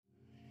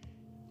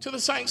To the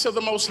saints of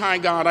the Most High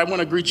God, I want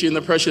to greet you in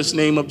the precious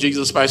name of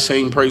Jesus by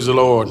saying, praise the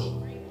Lord.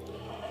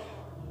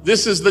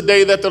 This is the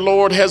day that the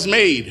Lord has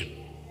made.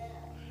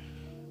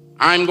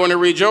 I'm going to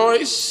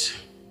rejoice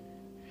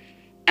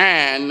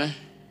and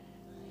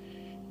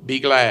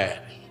be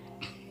glad.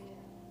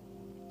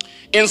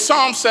 In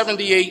Psalm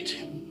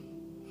 78,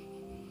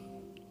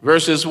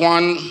 verses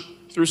 1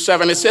 through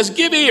 7, it says,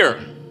 give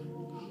ear,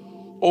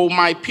 O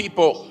my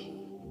people,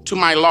 to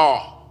my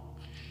law.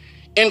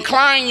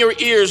 Incline your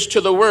ears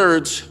to the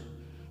words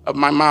of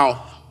my mouth.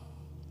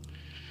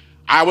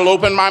 I will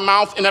open my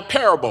mouth in a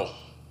parable,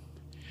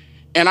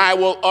 and I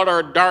will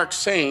utter dark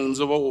sayings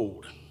of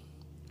old,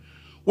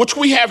 which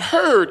we have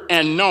heard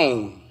and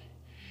known,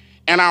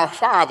 and our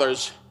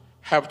fathers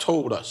have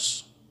told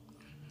us.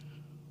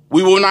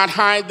 We will not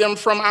hide them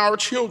from our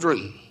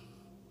children,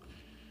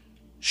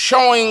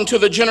 showing to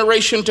the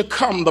generation to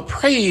come the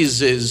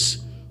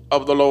praises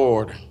of the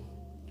Lord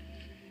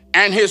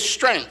and his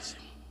strength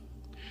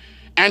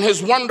and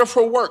his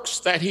wonderful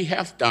works that he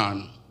hath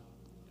done.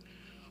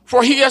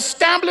 For he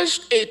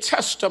established a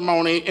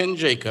testimony in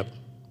Jacob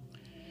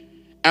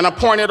and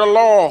appointed a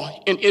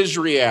law in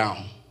Israel,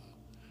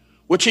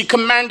 which he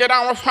commanded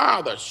our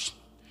fathers,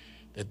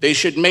 that they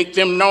should make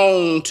them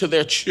known to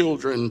their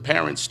children.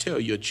 Parents, tell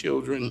your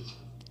children,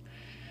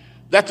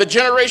 that the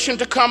generation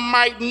to come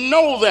might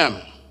know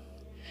them,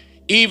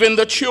 even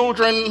the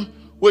children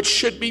which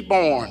should be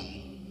born,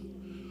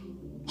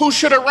 who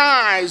should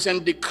arise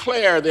and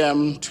declare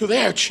them to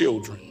their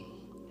children,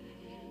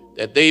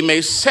 that they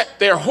may set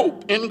their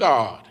hope in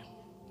God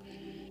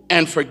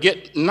and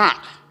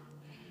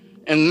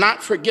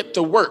not forget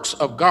the works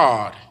of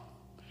God,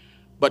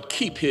 but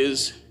keep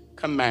his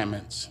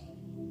commandments.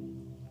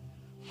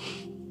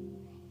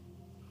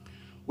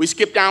 We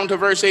skip down to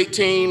verse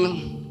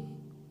 18.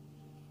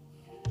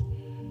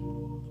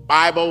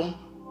 Bible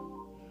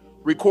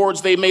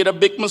records they made a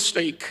big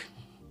mistake.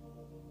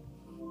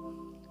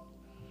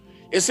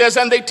 It says,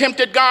 and they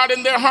tempted God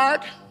in their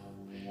heart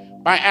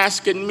by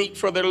asking meat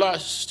for their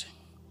lust.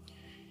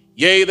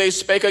 Yea, they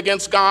spake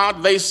against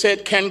God. They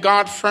said, can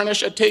God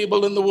furnish a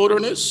table in the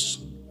wilderness?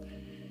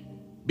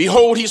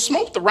 Behold, he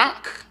smote the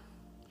rock,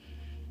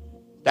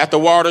 that the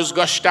waters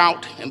gushed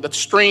out and the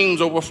streams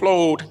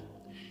overflowed.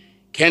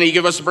 Can he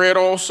give us bread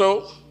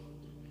also?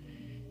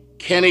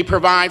 Can he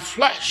provide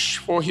flesh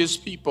for his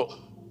people?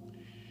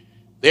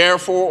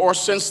 Therefore, or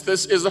since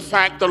this is a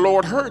fact, the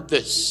Lord heard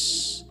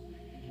this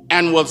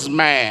and was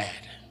mad.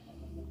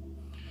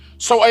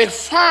 So a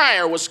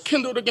fire was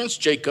kindled against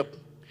Jacob,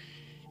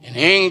 and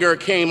anger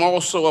came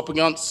also up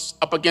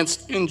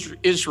against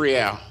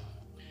Israel,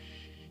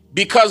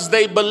 because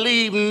they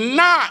believed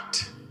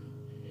not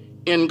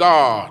in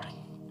God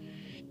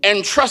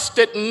and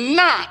trusted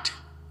not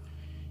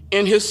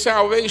in his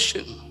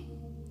salvation.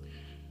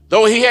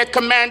 Though he had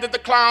commanded the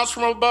clouds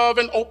from above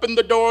and opened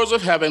the doors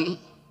of heaven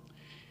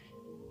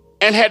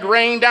and had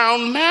rained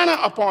down manna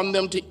upon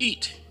them to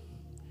eat,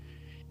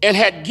 and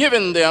had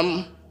given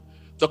them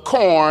the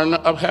corn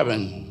of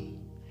heaven.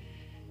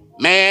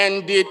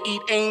 Man did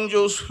eat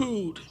angels'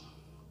 food.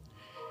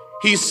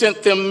 He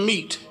sent them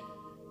meat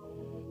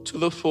to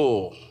the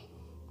full.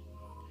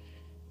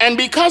 And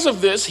because of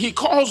this, he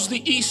caused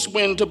the east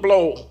wind to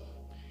blow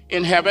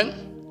in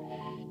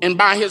heaven, and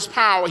by his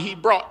power he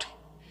brought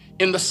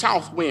in the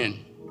south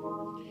wind.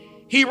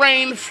 He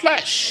rained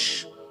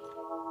flesh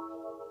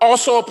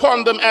also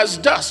upon them as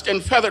dust,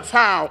 and feathered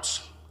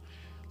fowls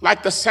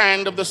like the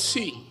sand of the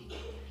sea.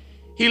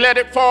 He let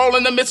it fall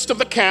in the midst of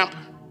the camp,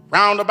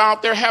 round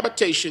about their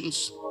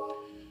habitations.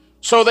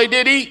 So they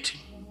did eat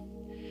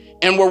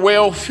and were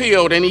well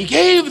filled, and he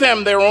gave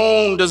them their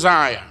own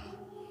desire.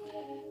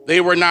 They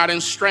were not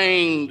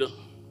constrained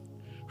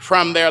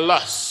from their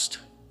lust.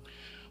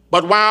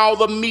 But while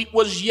the meat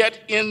was yet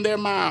in their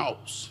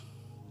mouths,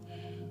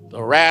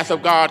 the wrath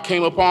of God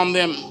came upon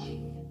them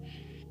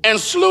and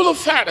slew the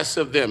fattest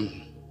of them,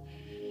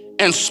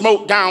 and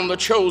smote down the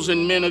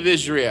chosen men of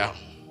Israel.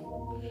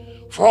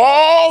 For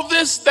all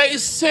this they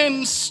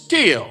sinned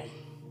still,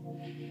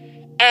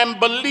 and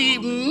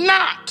believed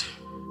not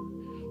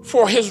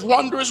for his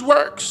wondrous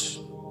works.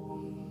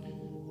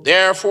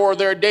 Therefore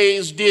their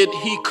days did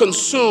he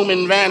consume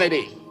in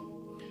vanity,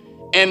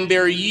 and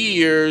their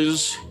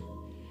years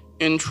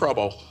in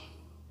trouble.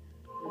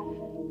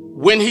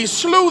 When he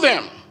slew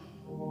them,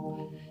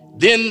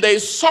 then they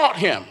sought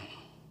him,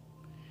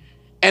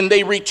 and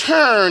they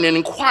returned and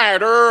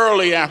inquired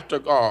early after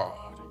God.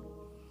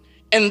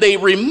 And they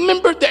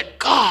remembered that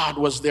God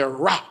was their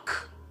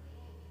rock,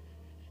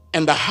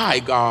 and the high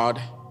God,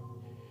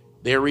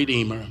 their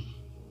Redeemer.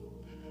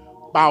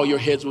 Bow your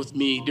heads with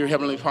me, dear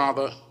Heavenly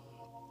Father.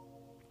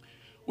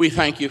 We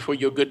thank you for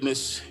your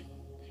goodness.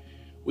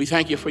 We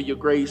thank you for your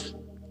grace.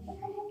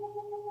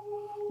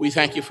 We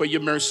thank you for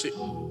your mercy.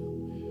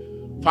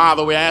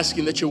 Father, we're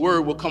asking that your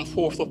word will come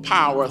forth with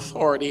power,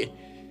 authority,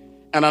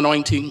 and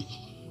anointing.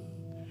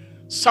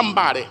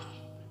 Somebody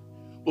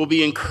will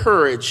be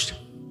encouraged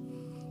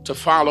to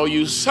follow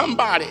you.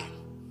 Somebody,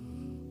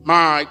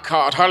 my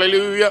God,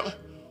 hallelujah,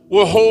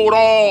 will hold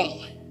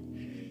on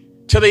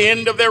to the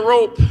end of their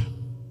rope,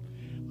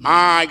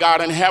 my God,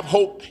 and have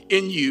hope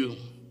in you.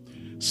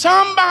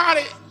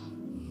 Somebody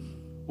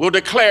will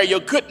declare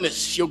your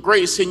goodness, your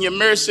grace, and your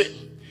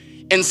mercy,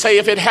 and say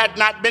if it had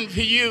not been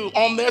for you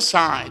on their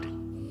side,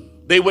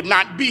 they would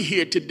not be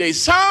here today.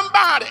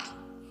 Somebody,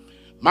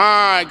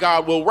 my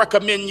God, will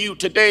recommend you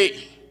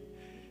today.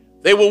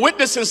 They will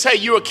witness and say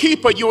you're a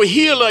keeper, you're a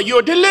healer, you're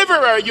a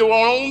deliverer, you're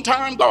an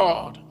on-time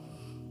God.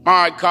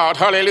 My God,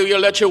 hallelujah,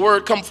 let your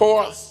word come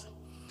forth.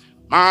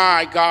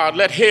 My God,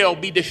 let hell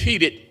be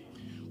defeated.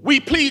 We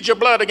plead your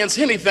blood against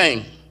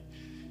anything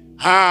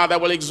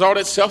that will exalt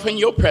itself in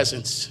your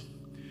presence.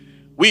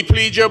 We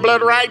plead your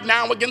blood right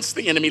now against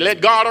the enemy.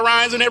 Let God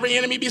arise and every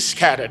enemy be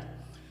scattered.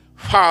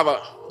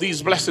 Father,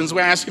 these blessings we're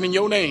asking in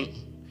your name.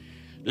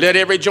 Let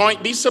every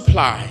joint be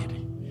supplied.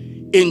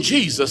 In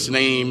Jesus'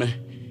 name,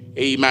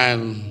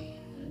 amen.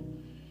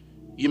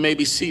 You may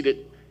be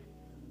seated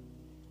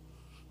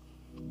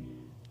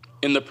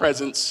in the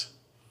presence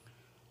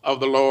of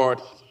the Lord.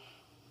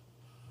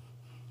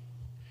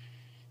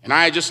 And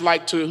I just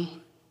like to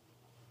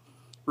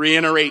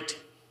reiterate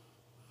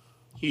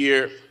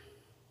here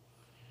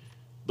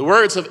the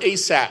words of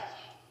Asaph,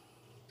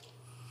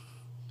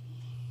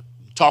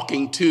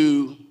 talking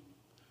to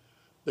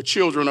the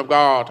children of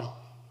God.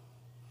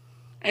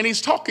 And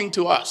he's talking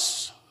to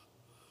us.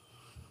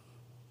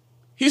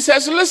 He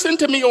says, listen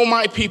to me, O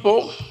my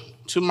people,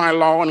 to my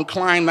law,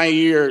 incline thy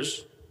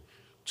ears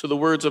to the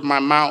words of my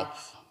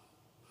mouth.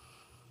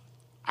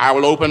 I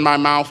will open my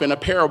mouth in a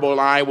parable,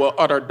 I will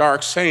utter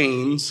dark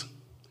sayings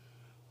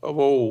of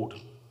old,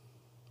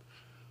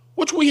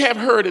 which we have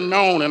heard and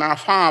known, and our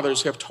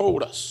fathers have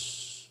told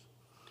us,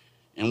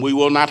 and we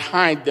will not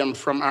hide them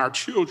from our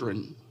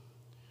children,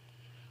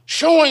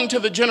 showing to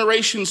the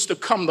generations to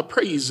come the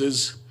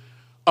praises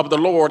of the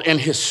Lord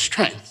and his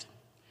strength,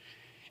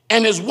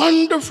 and his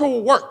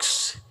wonderful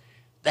works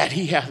that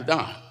he hath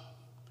done.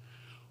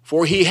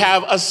 For he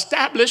have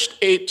established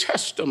a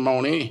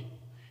testimony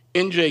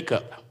in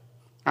Jacob.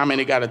 How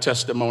many got a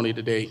testimony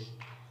today?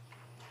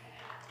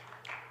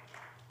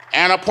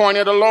 And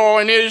appointed a law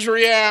in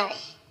Israel.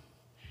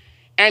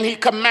 And he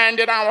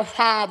commanded our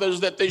fathers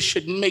that they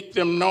should make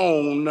them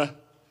known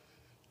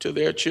to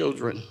their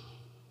children,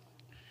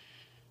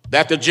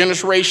 that the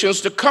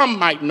generations to come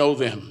might know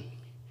them,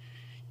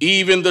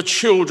 even the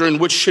children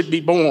which should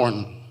be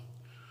born,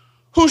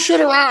 who should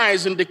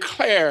arise and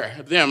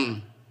declare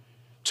them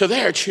to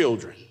their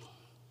children,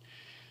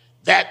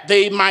 that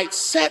they might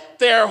set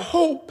their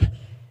hope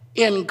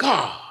in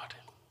God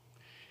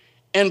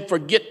and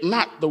forget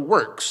not the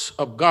works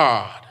of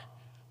God,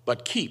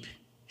 but keep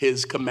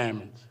his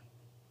commandments.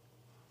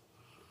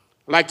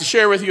 I'd like to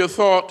share with you a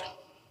thought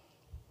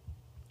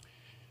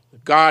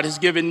that God has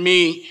given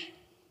me,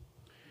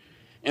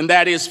 and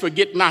that is,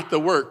 forget not the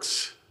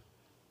works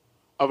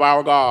of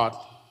our God.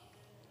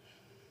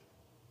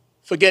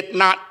 Forget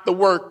not the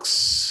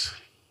works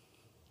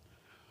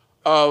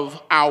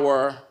of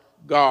our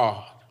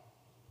God.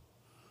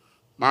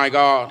 My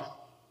God.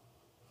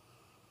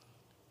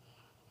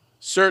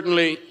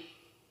 Certainly,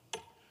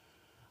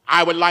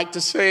 I would like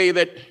to say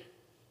that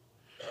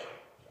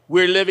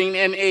we're living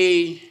in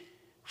a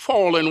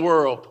fallen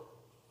world,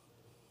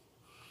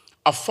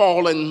 a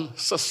fallen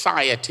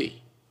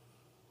society.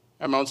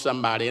 Come on,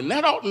 somebody. And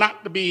that ought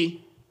not to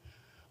be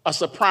a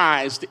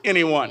surprise to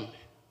anyone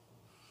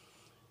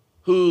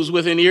who's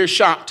within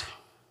earshot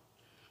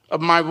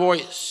of my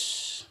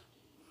voice.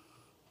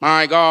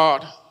 My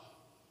God.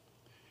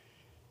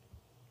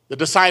 The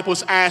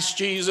disciples asked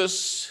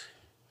Jesus,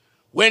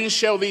 when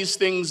shall these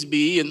things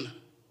be, and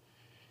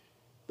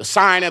the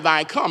sign of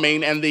thy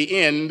coming and the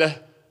end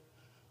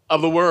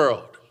of the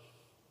world?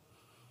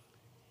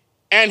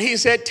 And he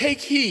said,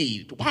 take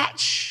heed,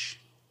 watch,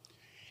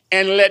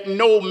 and let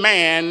no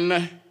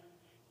man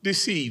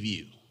deceive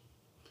you.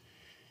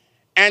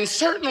 And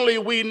certainly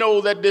we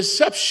know that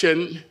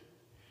deception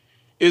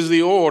is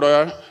the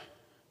order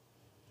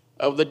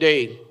of the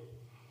day.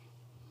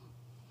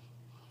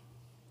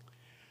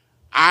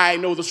 I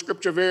know the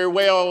scripture very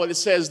well. It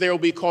says there will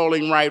be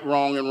calling right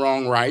wrong and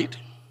wrong right.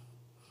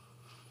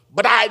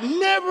 But I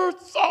never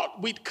thought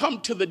we'd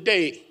come to the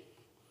day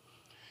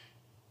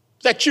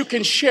that you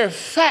can share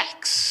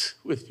facts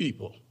with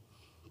people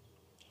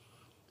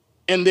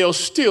and they'll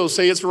still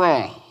say it's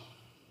wrong.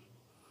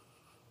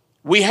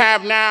 We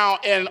have now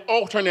an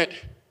alternate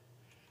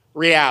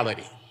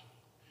reality.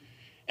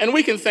 And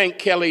we can thank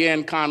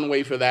Kellyanne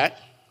Conway for that.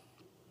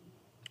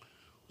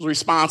 Who's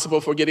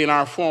responsible for getting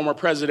our former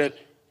president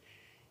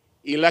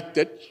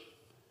elected.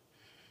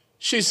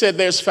 She said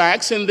there's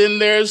facts and then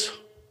there's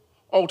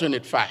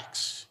alternate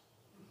facts.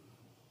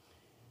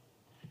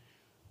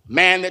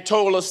 Man that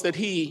told us that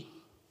he,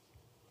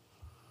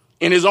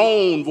 in his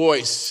own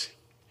voice,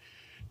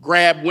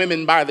 grabbed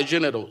women by the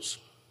genitals.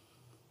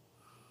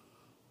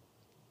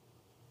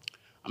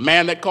 A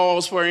man that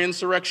calls for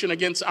insurrection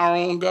against our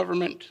own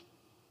government.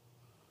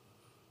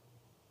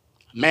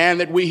 A man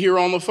that we hear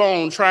on the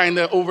phone trying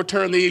to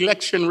overturn the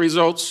election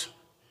results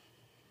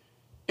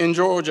in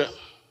Georgia.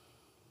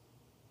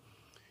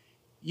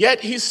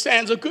 Yet he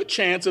stands a good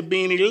chance of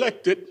being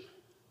elected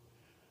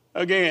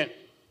again.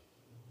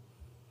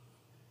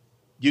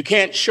 You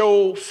can't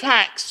show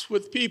facts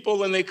with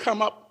people and they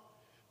come up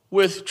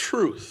with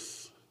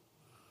truth.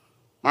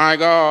 My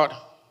God.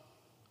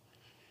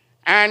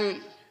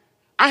 And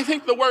I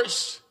think the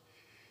worst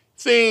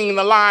thing,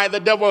 the lie the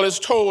devil has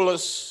told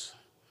us,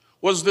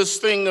 was this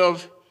thing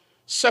of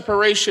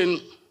separation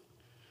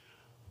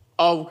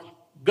of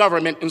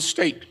government and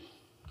state.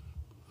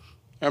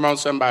 Come on,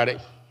 somebody.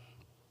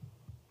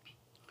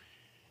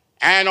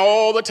 And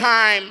all the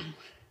time,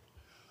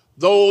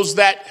 those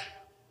that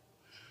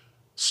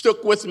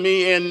stuck with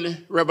me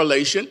in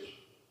Revelation,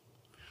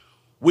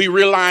 we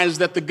realized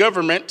that the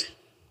government,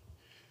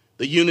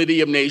 the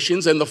unity of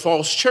nations, and the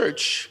false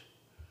church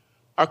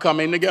are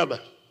coming together.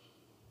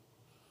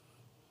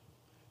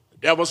 The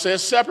devil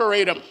says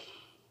separate them,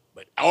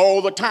 but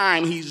all the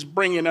time he's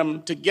bringing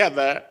them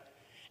together,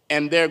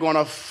 and they're going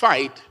to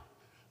fight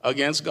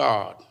against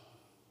God.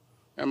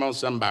 Come on,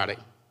 somebody.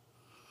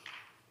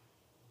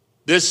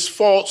 This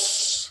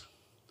false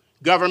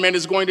government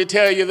is going to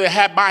tell you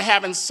that by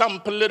having some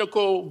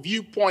political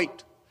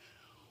viewpoint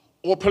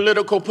or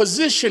political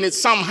position, it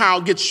somehow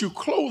gets you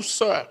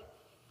closer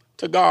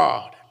to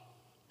God.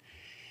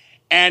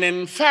 And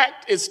in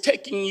fact, it's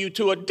taking you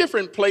to a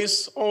different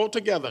place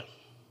altogether.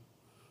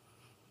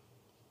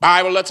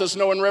 Bible lets us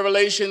know in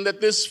Revelation that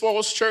this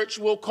false church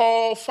will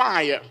call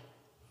fire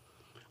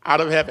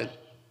out of heaven.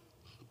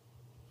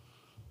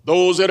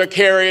 Those that are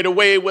carried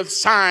away with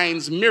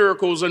signs,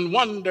 miracles, and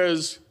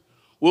wonders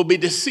will be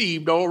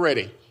deceived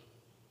already.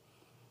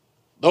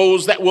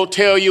 Those that will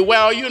tell you,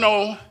 well, you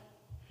know,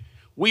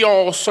 we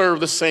all serve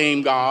the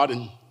same God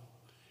and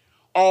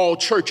all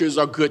churches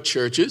are good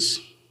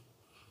churches.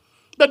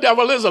 The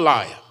devil is a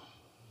liar.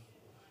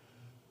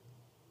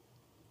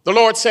 The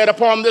Lord said,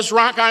 upon this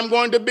rock I'm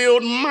going to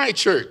build my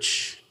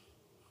church,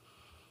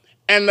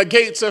 and the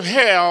gates of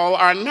hell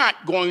are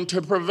not going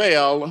to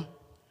prevail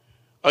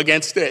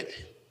against it.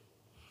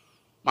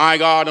 My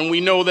God, and we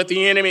know that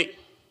the enemy,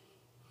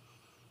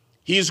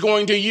 he's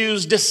going to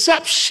use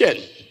deception.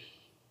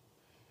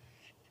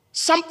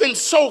 Something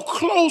so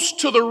close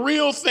to the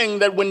real thing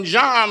that when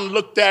John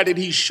looked at it,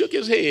 he shook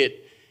his head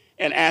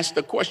and asked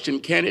the question,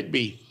 can it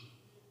be?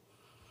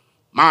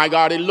 My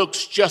God, it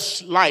looks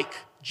just like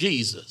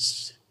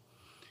Jesus.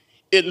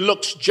 It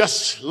looks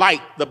just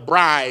like the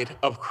bride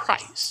of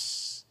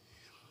Christ.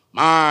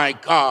 My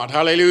God,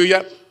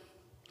 hallelujah.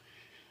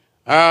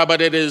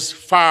 But it is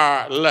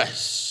far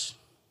less.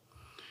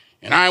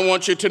 And I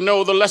want you to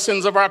know the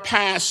lessons of our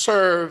past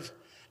serve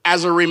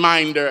as a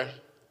reminder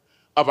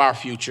of our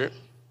future.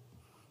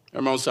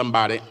 Come on,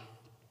 somebody.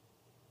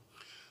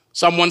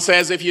 Someone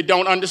says if you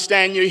don't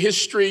understand your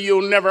history,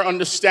 you'll never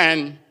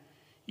understand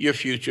your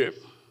future.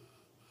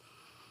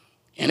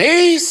 And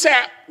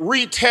Asaph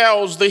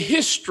retells the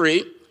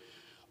history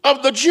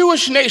of the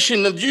Jewish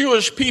nation, the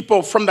Jewish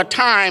people, from the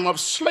time of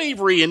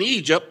slavery in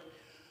Egypt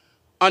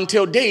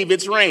until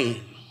David's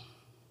reign.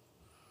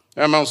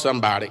 Come on,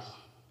 somebody.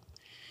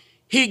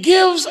 He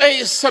gives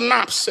a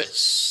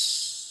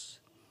synopsis,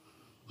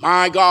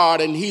 my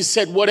God, and he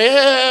said,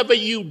 whatever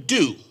you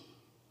do,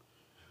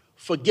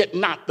 forget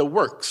not the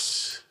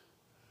works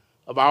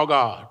of our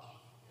God.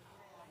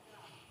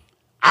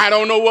 I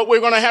don't know what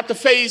we're going to have to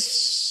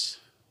face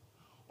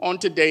on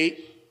today.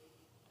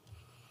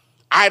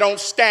 I don't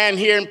stand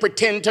here and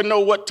pretend to know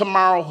what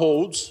tomorrow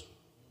holds.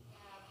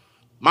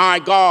 My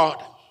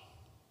God.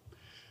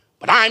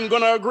 But I'm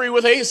going to agree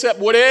with Asaph,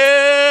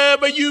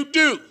 whatever you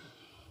do,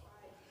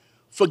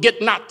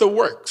 forget not the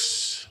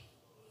works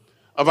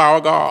of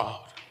our God.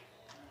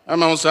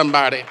 Come on,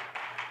 somebody.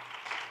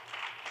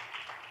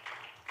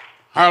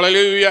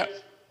 Hallelujah.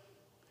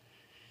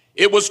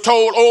 It was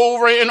told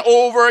over and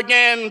over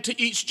again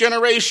to each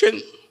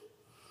generation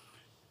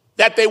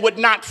that they would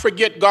not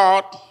forget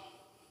God.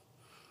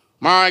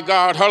 My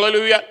God,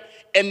 hallelujah,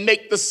 and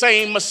make the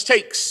same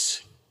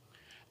mistakes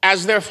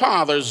as their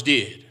fathers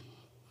did.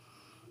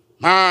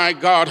 My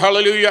God,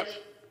 hallelujah.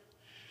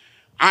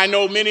 I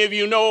know many of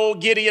you know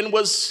Gideon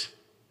was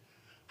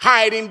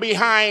hiding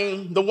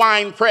behind the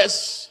wine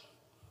press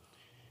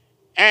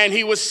and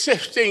he was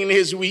sifting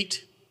his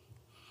wheat.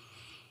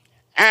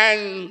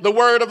 And the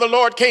word of the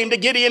Lord came to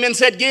Gideon and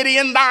said,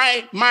 Gideon,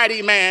 thy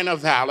mighty man of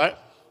valor.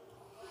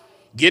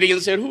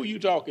 Gideon said, who are you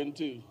talking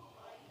to?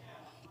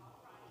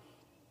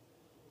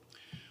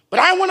 But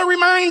I want to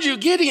remind you,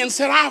 Gideon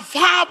said, our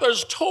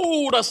fathers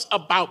told us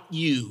about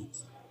you.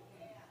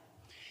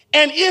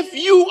 And if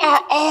you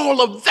are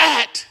all of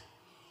that,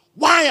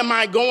 why am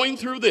I going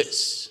through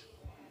this?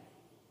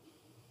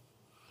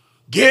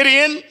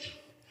 Gideon,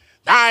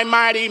 thy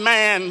mighty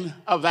man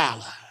of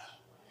valor.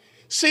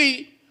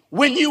 See,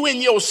 when you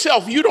in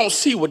yourself, you don't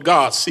see what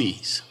God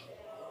sees.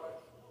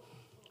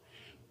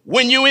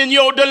 When you in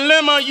your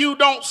dilemma, you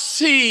don't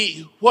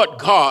see what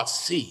God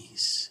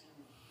sees.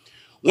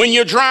 When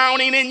you're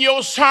drowning in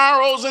your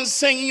sorrows and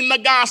singing the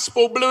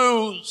gospel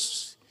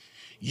blues,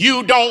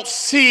 you don't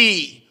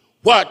see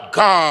what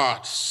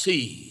God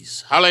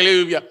sees.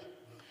 Hallelujah.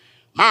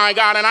 My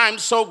God, and I'm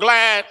so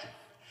glad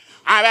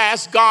I've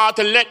asked God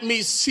to let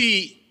me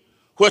see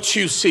what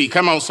you see.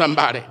 Come on,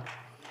 somebody.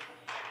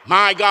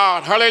 My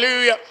God,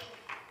 hallelujah.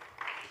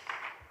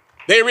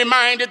 They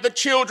reminded the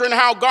children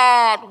how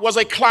God was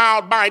a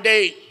cloud by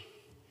day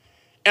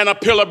and a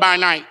pillar by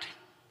night.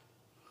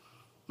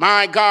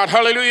 My God,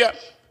 hallelujah.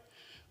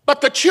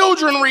 But the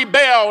children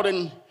rebelled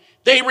and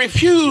they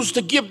refused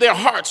to give their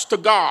hearts to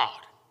God.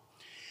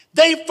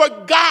 They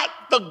forgot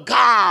the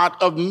God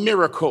of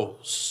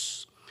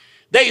miracles.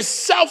 They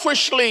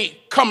selfishly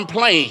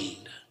complained.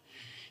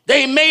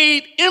 They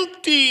made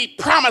empty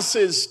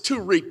promises to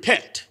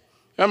repent.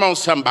 Come on,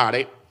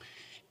 somebody.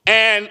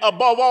 And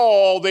above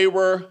all, they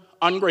were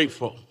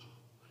ungrateful.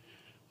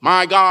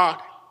 My God.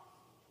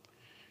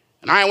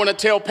 And I want to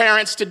tell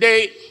parents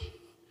today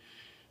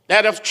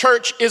that if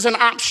church is an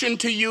option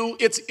to you,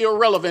 it's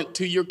irrelevant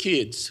to your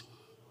kids.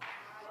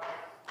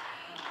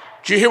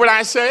 Did you hear what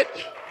I said?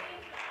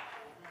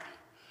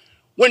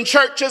 When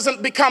church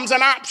becomes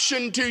an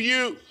option to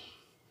you,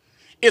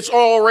 it's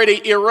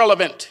already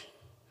irrelevant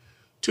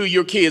to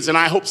your kids. And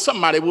I hope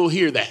somebody will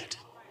hear that.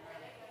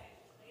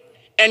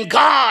 And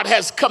God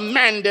has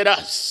commanded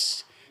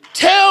us,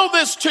 tell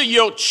this to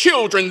your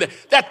children,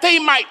 that they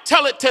might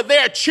tell it to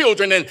their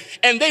children,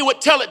 and they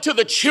would tell it to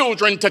the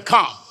children to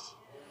come.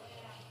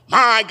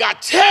 My God,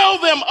 tell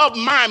them of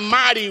my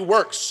mighty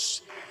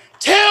works.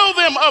 Tell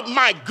them of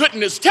my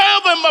goodness.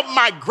 Tell them of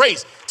my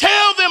grace.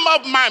 Tell them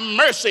of my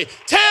mercy.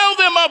 Tell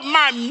them of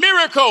my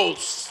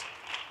miracles.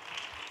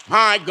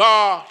 My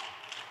God,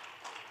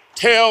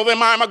 tell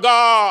them I'm a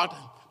God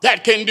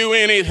that can do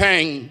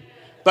anything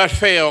but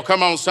fail.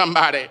 Come on,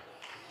 somebody.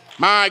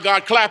 My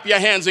God, clap your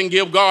hands and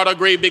give God a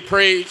great big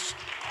praise.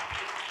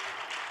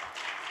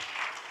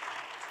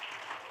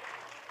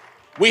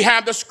 We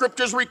have the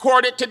scriptures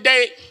recorded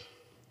today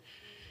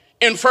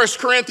in 1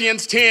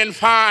 Corinthians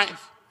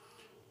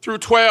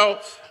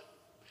 10:5-12.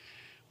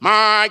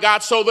 My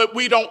God, so that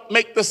we don't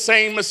make the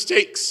same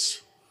mistakes.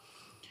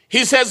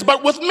 He says,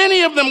 but with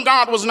many of them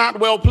God was not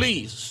well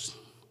pleased,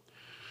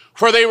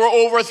 for they were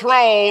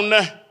overthrown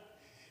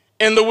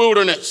in the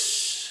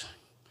wilderness.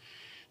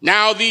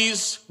 Now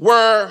these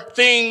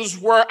things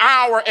were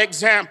our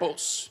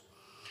examples,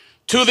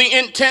 to the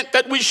intent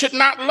that we should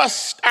not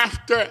lust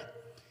after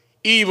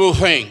evil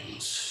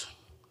things,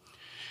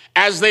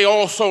 as they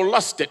also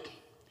lusted.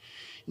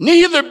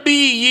 Neither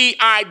be ye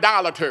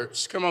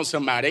idolaters. Come on,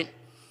 somebody.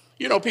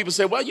 You know, people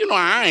say, well,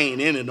 I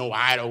ain't into no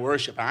idol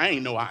worship. I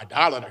ain't no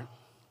idolater.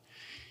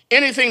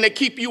 Anything that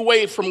keep you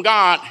away from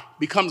God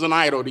becomes an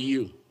idol to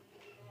you.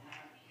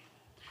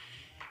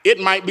 It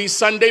might be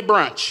Sunday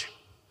brunch.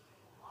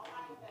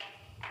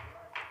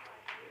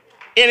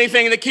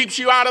 Anything that keeps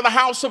you out of the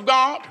house of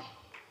God,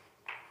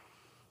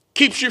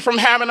 keeps you from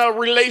having a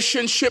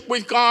relationship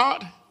with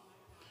God,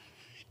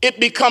 it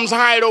becomes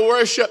idol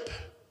worship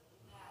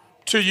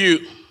to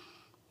you.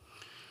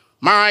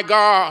 My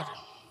God,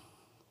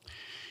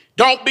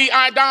 don't be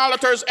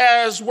idolaters,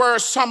 as were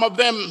some of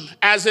them,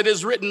 as it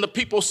is written, the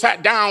people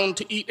sat down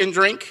to eat and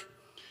drink,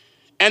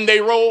 and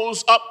they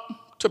rose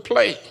up to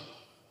play.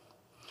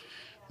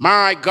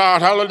 My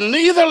God, hallelujah.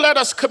 Neither let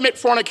us commit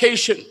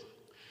fornication,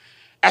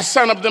 as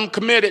some of them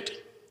committed,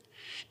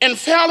 and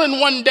fell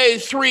in one day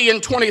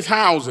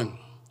 23,000.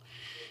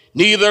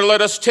 Neither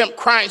let us tempt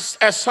Christ,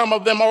 as some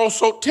of them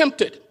also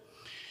tempted,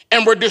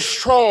 and were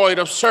destroyed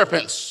of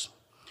serpents.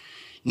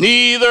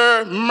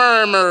 Neither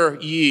murmur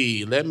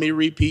ye. Let me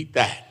repeat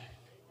that.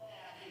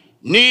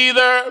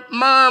 Neither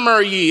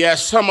murmur ye,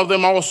 as some of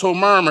them also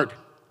murmured,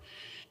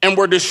 and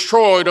were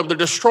destroyed of the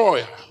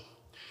destroyer.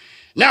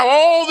 Now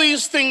all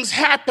these things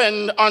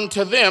happened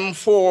unto them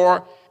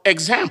for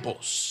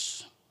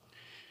examples,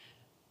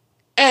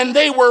 and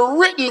they were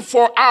written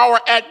for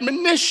our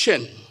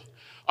admonition,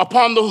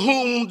 upon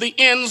whom the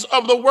ends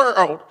of the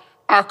world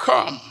are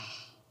come.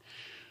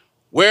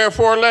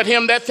 Wherefore let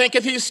him that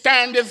thinketh he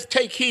standeth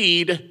take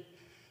heed,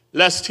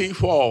 lest he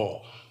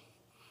fall.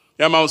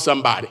 Come on,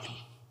 somebody.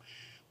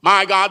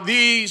 My God,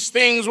 these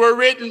things were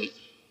written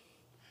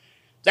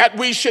that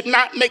we should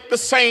not make the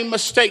same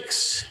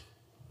mistakes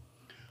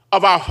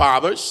of our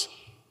fathers.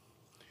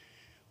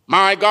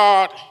 My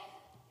God,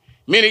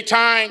 many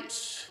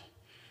times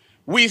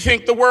we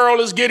think the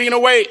world is getting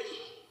away.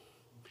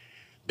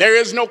 There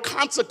is no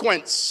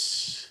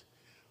consequence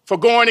for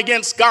going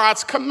against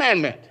God's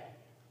commandment.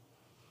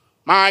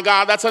 My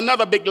God, that's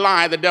another big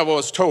lie the devil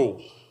has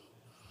told.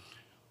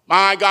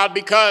 My God,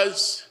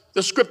 because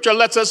the scripture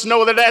lets us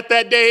know that at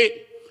that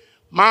day,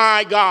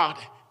 my God,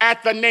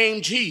 at the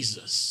name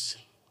Jesus,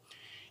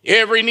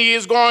 every knee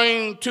is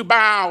going to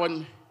bow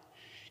and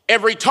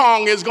every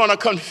tongue is going to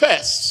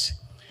confess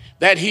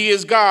that he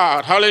is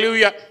God.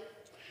 Hallelujah.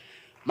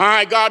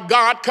 My God,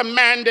 God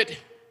commanded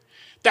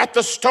that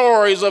the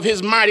stories of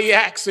his mighty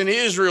acts in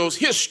Israel's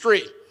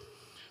history,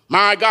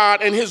 my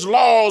God, and his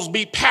laws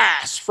be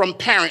passed from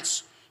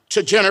parents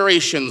to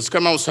generations.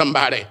 Come on,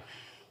 somebody.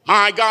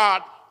 My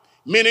God,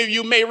 many of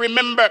you may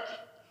remember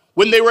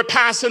when they were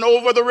passing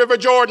over the River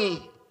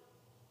Jordan,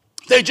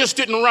 they just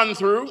didn't run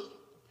through.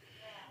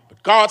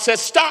 But God said,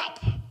 stop.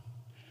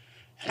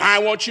 And I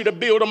want you to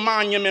build a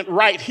monument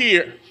right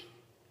here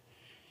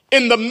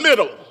in the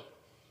middle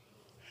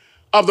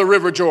of the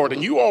River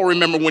Jordan. You all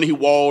remember when he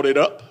walled it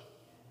up.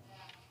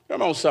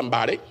 Come on,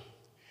 somebody.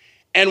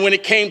 And when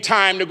it came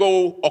time to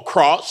go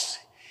across,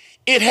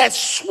 it had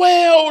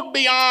swelled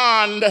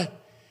beyond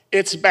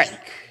its bank.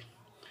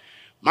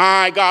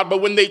 My God,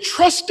 but when they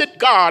trusted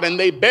God and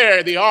they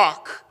buried the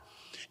ark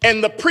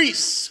and the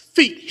priest's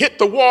feet hit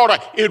the water,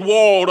 it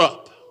walled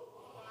up.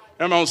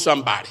 Come on,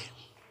 somebody.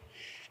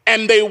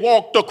 And they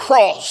walked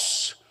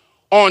across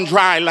on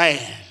dry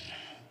land.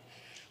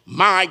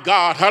 My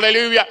God,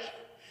 hallelujah.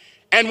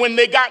 And when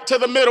they got to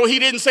the middle, he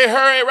didn't say,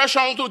 hurry, rush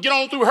on through, get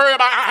on through, hurry,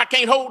 I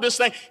can't hold this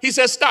thing. He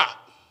said, stop.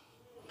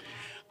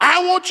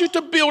 I want you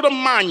to build a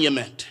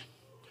monument,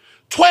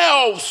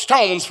 12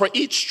 stones for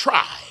each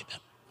tribe.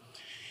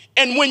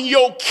 And when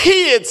your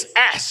kids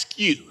ask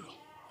you,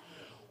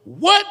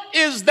 what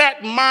is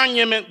that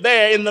monument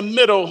there in the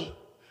middle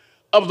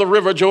of the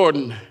River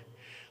Jordan?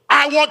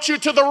 I want you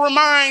to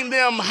remind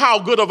them how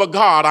good of a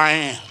God I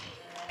am.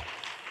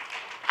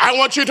 I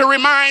want you to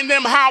remind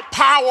them how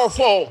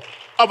powerful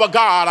of a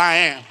God I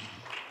am.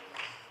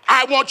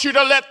 I want you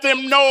to let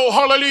them know,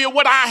 hallelujah,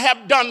 what I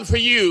have done for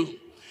you.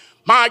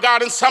 My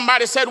God, and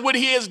somebody said, what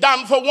he has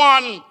done for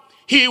one,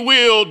 he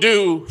will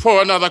do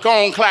for another.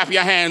 Go on, clap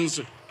your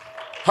hands.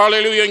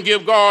 Hallelujah, and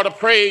give God a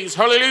praise.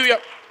 Hallelujah.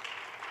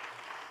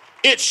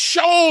 It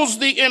shows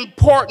the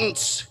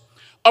importance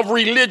of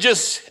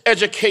religious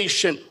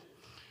education.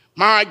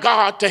 My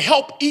God, to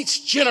help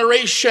each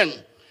generation,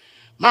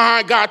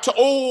 my God, to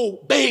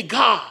obey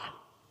God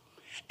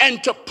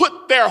and to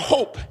put their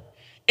hope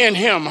in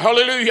him.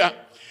 Hallelujah.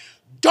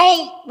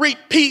 Don't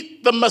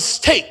repeat the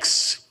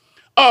mistakes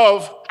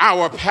of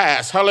our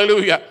past.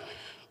 Hallelujah.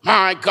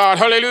 My God,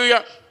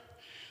 hallelujah.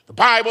 The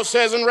Bible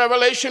says in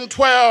Revelation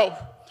 12,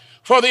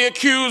 for the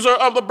accuser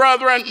of the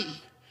brethren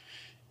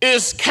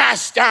is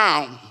cast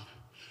down,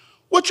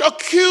 which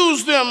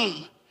accuse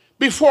them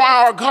before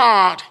our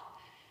God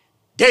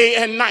day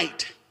and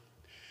night.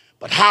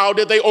 But how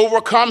did they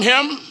overcome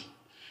him?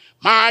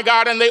 My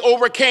God, and they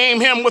overcame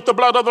him with the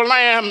blood of the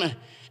Lamb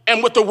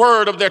and with the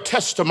word of their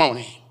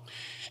testimony.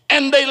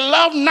 And they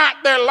loved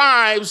not their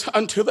lives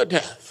unto the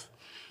death.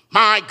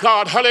 My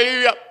God,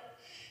 hallelujah.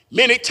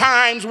 Many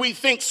times we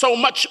think so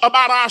much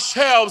about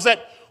ourselves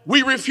that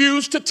we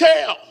refuse to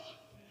tell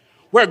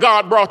where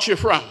God brought you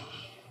from.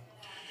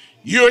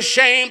 You're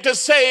ashamed to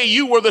say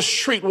you were the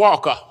street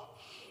walker.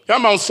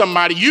 Come on,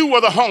 somebody. You were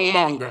the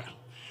homemonger.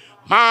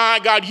 My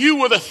God, you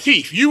were the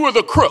thief. You were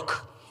the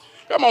crook.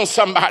 Come on,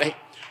 somebody.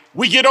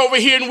 We get over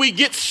here and we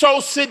get so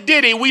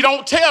sedity. We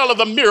don't tell of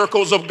the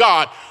miracles of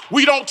God.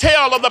 We don't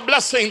tell of the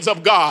blessings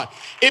of God.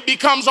 It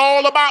becomes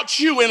all about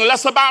you and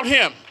less about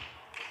him.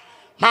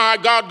 My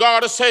God,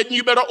 God has said,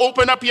 you better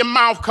open up your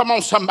mouth. Come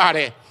on,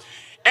 somebody.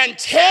 And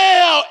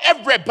tell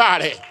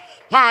everybody,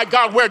 my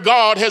God, where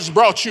God has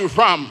brought you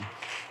from.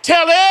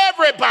 Tell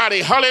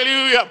everybody,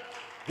 hallelujah,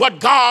 what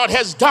God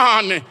has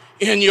done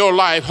in your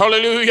life.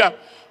 Hallelujah.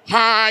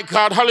 My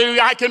God,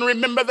 hallelujah. I can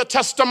remember the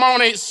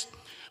testimonies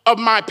of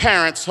my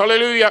parents.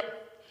 Hallelujah.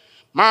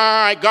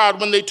 My God,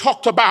 when they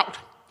talked about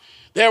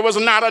there was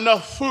not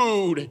enough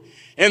food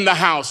in the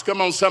house.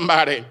 Come on,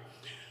 somebody.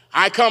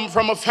 I come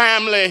from a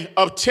family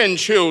of 10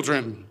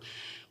 children.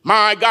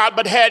 My God,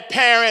 but had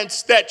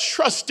parents that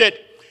trusted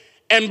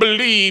and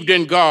believed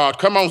in God.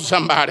 Come on,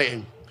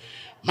 somebody.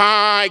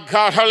 My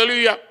God,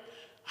 hallelujah.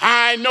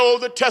 I know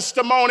the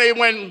testimony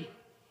when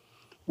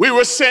we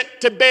were sent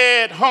to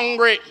bed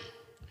hungry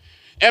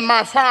and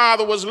my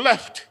father was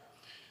left,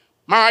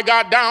 my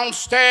God,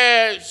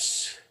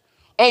 downstairs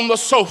on the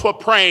sofa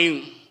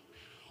praying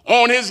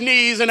on his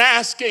knees and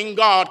asking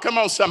God, come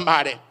on,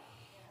 somebody,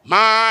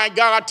 my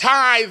God,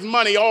 tithe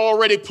money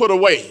already put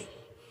away.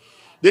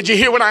 Did you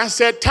hear what I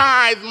said?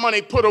 Tithe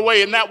money put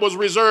away, and that was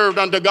reserved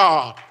unto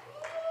God.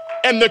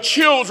 And the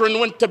children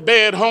went to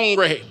bed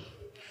hungry.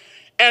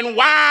 And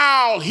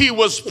while he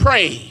was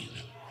praying,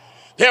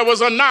 there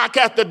was a knock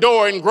at the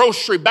door and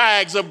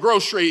bags of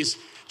groceries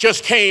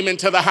just came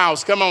into the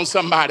house. Come on,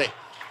 somebody.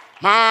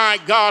 My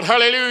God,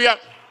 hallelujah.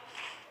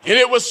 And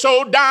it was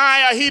so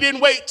dire, he didn't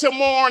wait till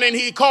morning.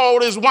 He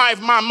called his wife,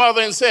 my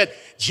mother, and said,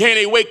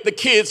 Jenny, wake the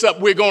kids up.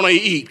 We're going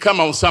to eat. Come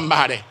on,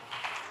 somebody.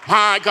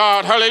 My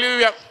God,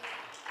 hallelujah.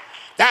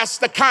 That's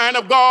the kind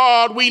of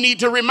God we need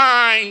to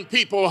remind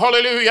people.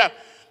 Hallelujah.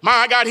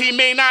 My God, he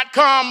may not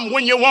come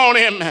when you want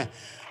him.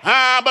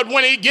 But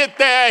when he get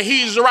there,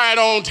 he's right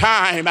on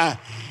time.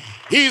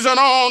 He's an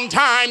on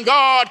time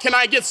God. Can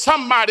I get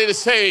somebody to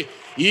say,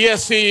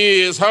 yes,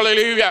 he is.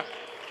 Hallelujah.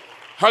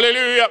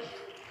 Hallelujah.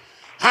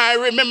 I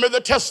remember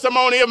the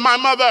testimony of my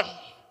mother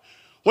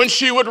when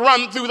she would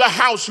run through the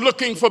house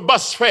looking for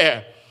bus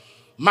fare.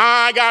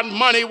 My God,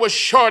 money was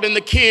short and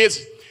the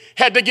kids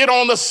had to get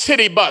on the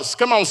city bus.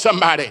 Come on,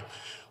 somebody.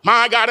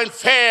 My God, and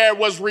fare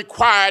was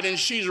required, and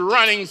she's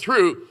running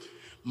through.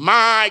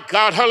 My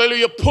God,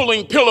 hallelujah,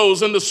 pulling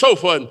pillows in the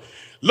sofa and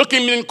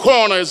looking in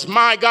corners.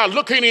 My God,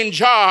 looking in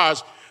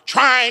jars,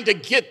 trying to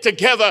get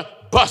together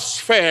bus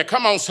fare.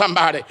 Come on,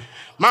 somebody.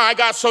 My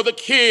God, so the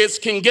kids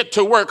can get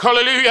to work.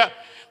 Hallelujah.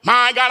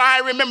 My God,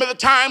 I remember the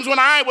times when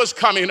I was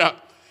coming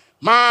up.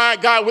 My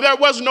God, there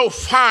was no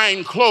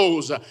fine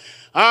clothes.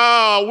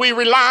 We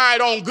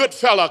relied on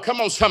Goodfella.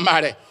 Come on,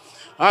 somebody.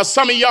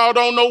 Some of y'all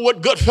don't know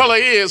what Goodfella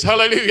is.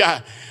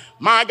 Hallelujah.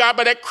 My God,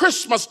 but at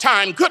Christmas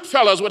time,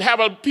 Goodfellas would have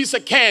a piece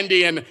of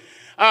candy and an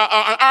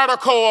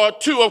article or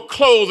two of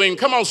clothing.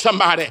 Come on,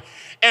 somebody.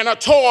 And a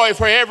toy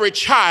for every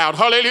child.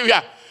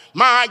 Hallelujah.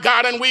 My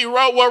God, and we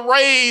were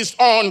raised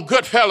on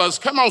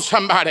Goodfellas. Come on,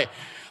 somebody.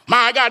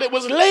 My God, it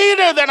was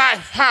later that I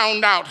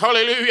found out,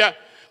 hallelujah,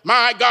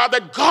 my God,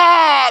 that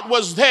God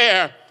was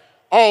there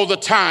all the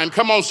time.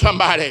 Come on,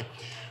 somebody.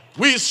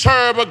 We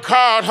serve a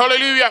God,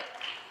 hallelujah,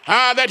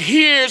 that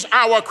hears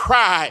our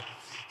cry.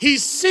 He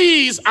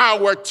sees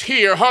our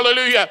tear,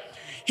 hallelujah.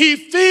 He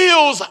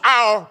feels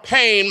our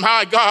pain,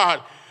 my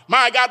God.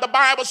 My God, the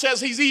Bible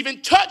says he's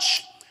even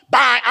touched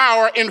by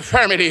our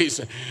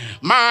infirmities.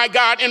 My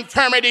God,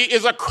 infirmity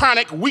is a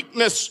chronic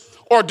weakness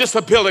or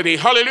disability.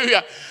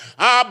 Hallelujah.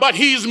 But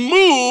he's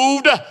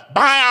moved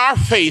by our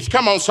faith.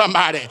 Come on,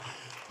 somebody.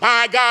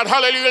 My God,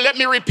 hallelujah. Let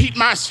me repeat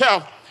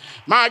myself.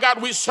 My God,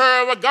 we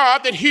serve a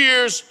God that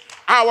hears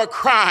our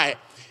cry.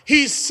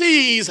 He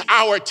sees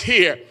our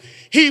tear.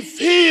 He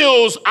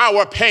feels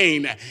our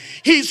pain.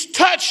 He's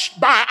touched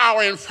by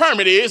our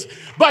infirmities,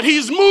 but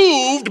he's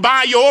moved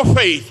by your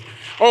faith.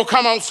 Oh,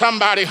 come on,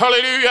 somebody.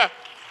 Hallelujah.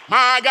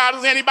 My God,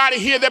 is anybody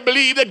here that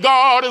believe that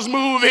God is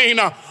moving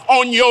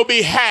on your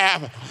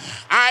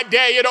behalf? I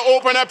dare you to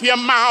open up your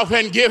mouth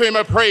and give him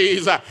a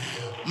praise.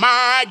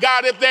 My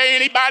God, if there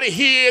anybody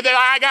here that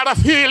I got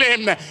a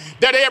feeling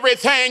that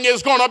everything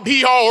is going to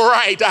be all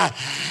right,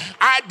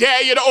 I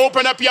dare you to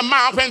open up your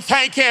mouth and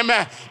thank him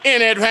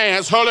in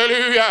advance.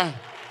 Hallelujah.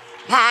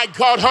 My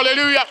God,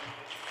 hallelujah.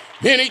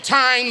 Many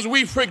times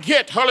we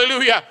forget,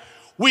 hallelujah,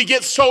 we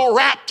get so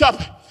wrapped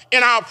up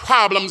in our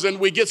problems and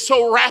we get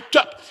so wrapped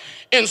up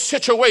in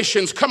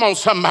situations. Come on,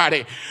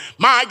 somebody.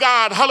 My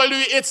God,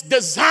 hallelujah, it's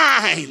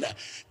designed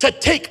to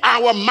take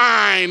our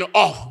mind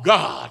off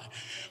God.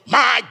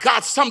 My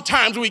God,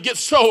 sometimes we get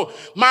so,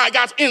 my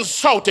God,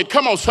 insulted.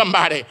 Come on,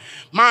 somebody.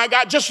 My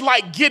God, just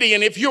like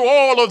Gideon, if you're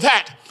all of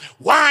that,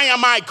 why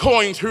am I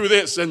going through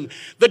this? And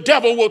the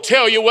devil will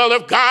tell you, well,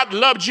 if God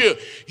loved you,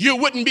 you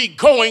wouldn't be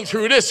going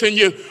through this and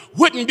you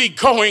wouldn't be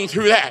going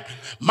through that.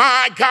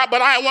 My God,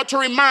 but I want to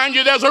remind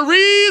you there's a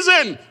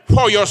reason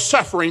for your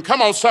suffering.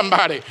 Come on,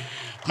 somebody.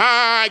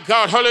 My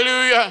God,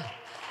 hallelujah.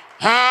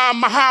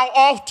 How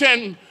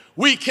often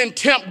we can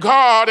tempt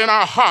God in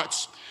our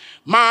hearts.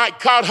 My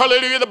God,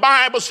 hallelujah. The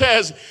Bible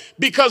says,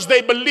 because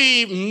they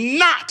believe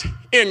not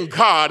in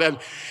God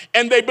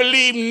and they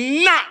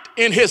believe not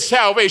in his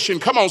salvation.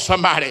 Come on,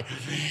 somebody.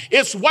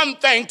 It's one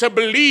thing to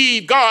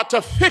believe God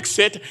to fix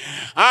it,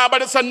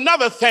 but it's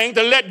another thing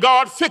to let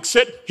God fix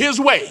it his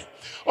way.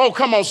 Oh,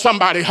 come on,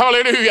 somebody.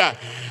 Hallelujah.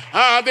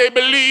 They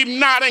believe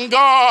not in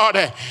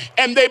God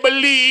and they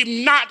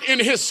believe not in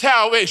his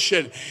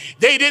salvation.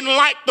 They didn't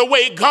like the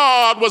way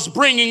God was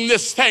bringing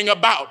this thing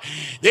about.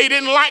 They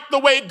didn't like the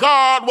way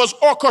God was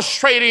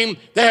orchestrating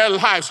their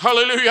lives.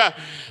 Hallelujah.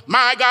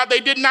 My God, they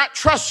did not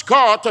trust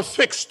God to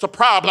fix the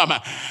problem.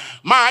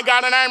 My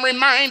God, and I'm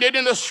reminded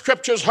in the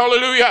scriptures,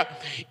 hallelujah,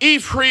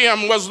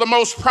 Ephraim was the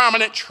most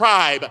prominent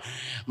tribe.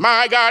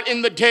 My God,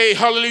 in the day,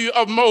 hallelujah,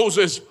 of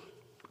Moses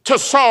to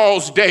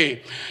Saul's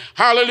day.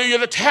 Hallelujah,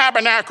 the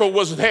tabernacle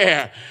was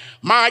there.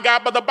 My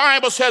God, but the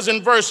Bible says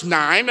in verse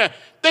 9,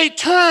 they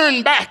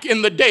turned back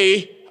in the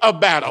day of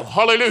battle.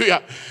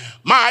 Hallelujah.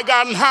 My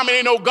God, and how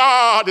many know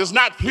God is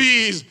not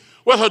pleased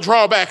with a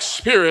drawback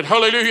spirit?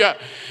 Hallelujah.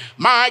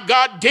 My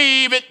God,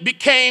 David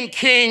became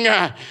king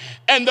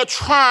and the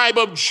tribe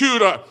of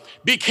Judah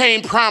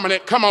became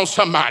prominent. Come on,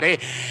 somebody.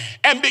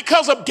 And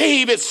because of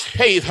David's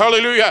faith,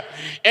 hallelujah,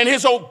 and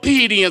his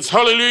obedience,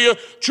 hallelujah,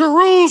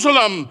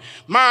 Jerusalem,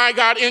 my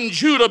God, in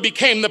Judah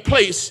became the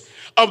place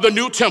of the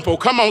new temple.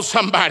 Come on,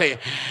 somebody.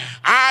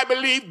 I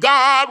believe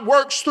God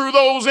works through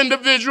those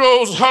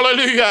individuals,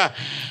 hallelujah,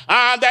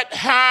 that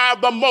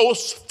have the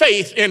most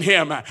faith in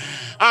him,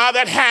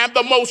 that have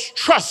the most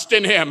trust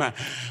in him.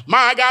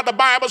 My God, the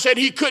Bible said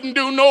he couldn't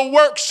do no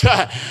works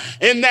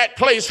in that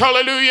place,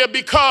 hallelujah,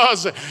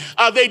 because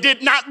they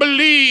did not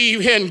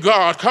believe in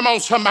God. Come on,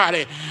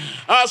 somebody.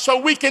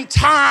 So we can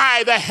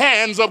tie the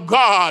hands of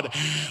God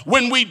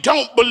when we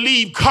don't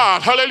believe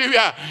God,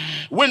 hallelujah,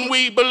 when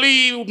we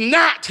believe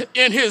not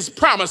in his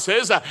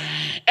promises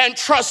and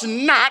trust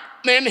not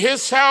in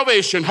his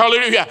salvation,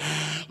 hallelujah.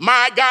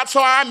 My God,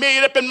 so I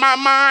made up in my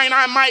mind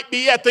I might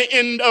be at the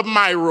end of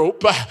my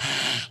rope, but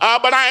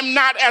I'm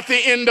not at the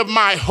end of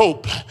my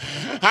hope.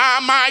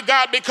 My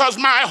God, because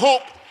my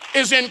hope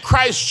is in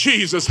Christ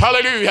Jesus,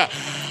 hallelujah.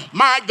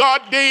 My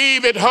God,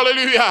 David,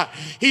 hallelujah,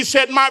 he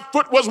said, my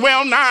foot was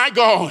well nigh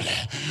gone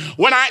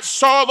when I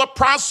saw the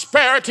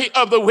prosperity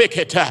of the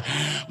wicked.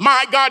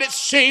 My God, it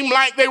seemed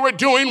like they were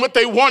doing what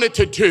they wanted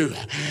to do,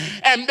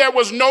 and there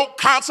was no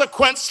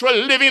consequence for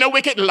living a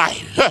wicked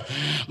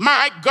life.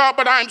 My God,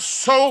 but I'm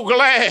so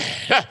glad.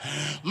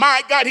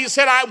 My God, he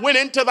said, I went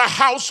into the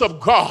house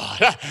of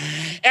God,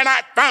 And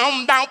I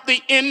found out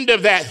the end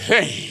of that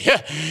thing.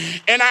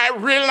 And I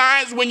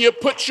realized when you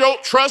put your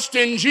trust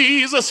in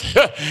Jesus,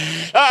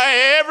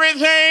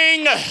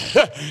 everything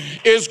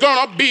is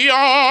going to be all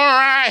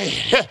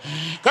right.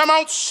 Come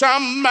on,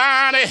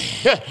 somebody.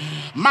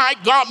 My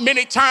God,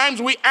 many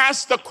times we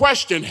ask the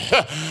question,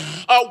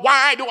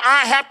 why do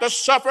I have to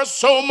suffer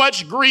so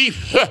much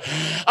grief?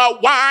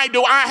 Why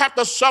do I have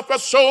to suffer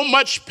so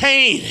much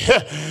pain?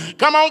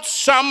 Come on,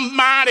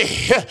 somebody.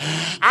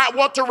 I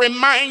want to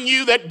remind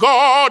you that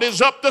God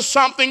is up to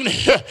something.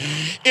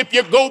 If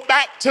you go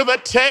back to the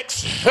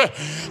text,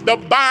 the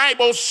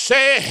Bible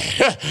said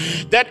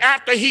that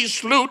after he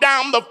slew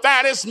down the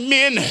fattest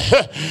men,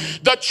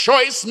 the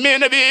choice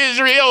men of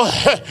Israel,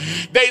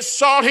 they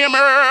sought him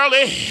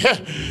early.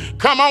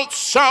 Come on,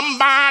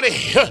 somebody.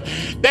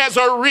 There's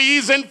a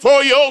reason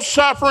for your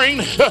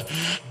suffering.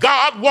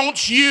 God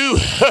wants you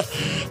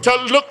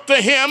to look to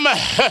him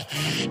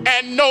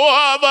and no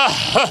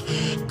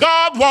other.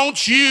 God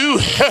wants you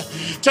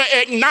to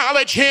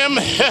acknowledge him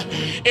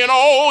in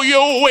all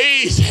your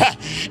ways,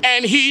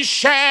 and he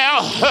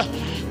shall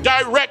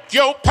direct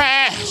your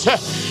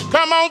path.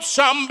 Come on,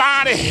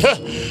 somebody.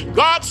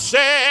 God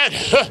said,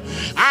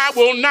 I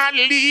will not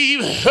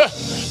leave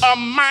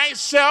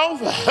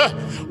myself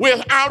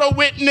without a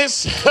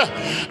witness.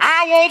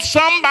 I want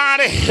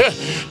somebody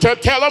to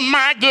tell them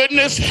my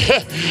goodness,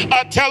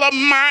 tell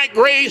them my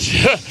grace.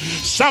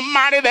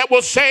 Somebody that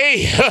will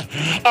say,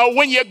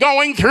 when you're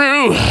going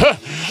through,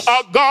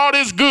 God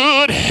is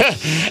good,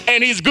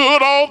 and he's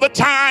good all the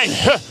time.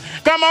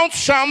 Come on,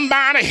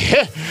 somebody.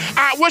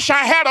 I wish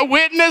I had a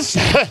witness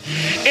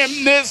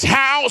in this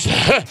house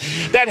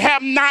that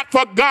have not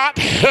forgot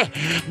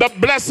the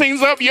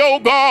blessings of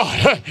your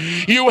God.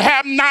 You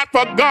have not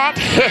forgot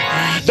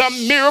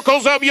the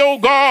miracles of your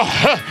God.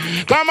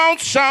 Come on,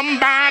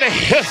 somebody.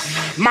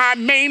 I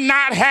may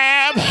not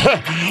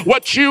have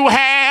what you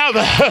have,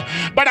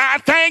 but I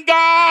thank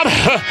God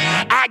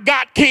I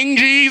got King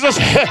Jesus.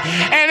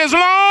 And as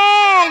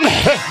long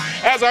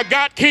as I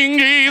got King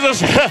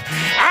Jesus,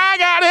 I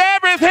got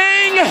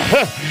everything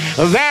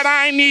that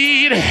I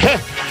need.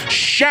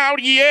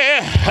 Shout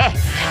yeah.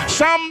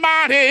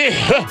 Somebody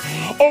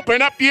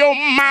open up your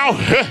mouth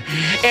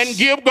and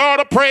give God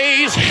a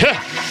praise.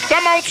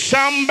 Come on,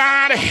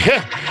 somebody.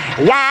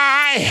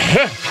 Why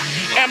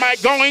am I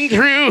going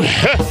through?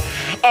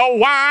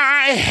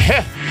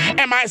 Why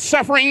am I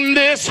suffering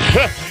this?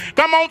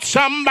 Come on,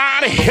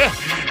 somebody.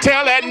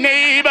 Tell that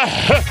neighbor.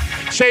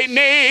 Say,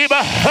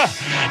 neighbor,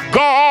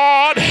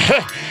 God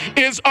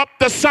is up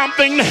to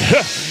something.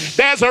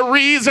 There's a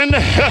reason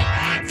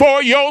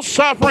for your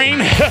suffering.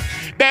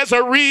 There's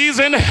a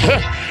reason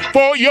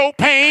for your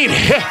pain.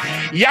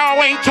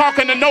 Y'all ain't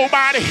talking to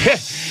nobody.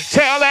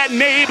 Tell that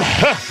neighbor,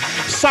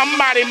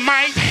 somebody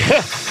might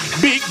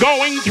be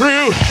going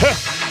through.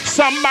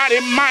 Somebody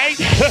might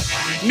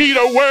need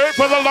a word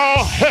for the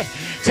Lord.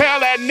 Tell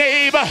that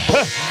neighbor,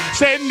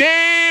 say,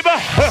 neighbor,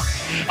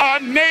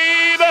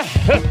 neighbor,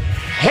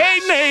 hey,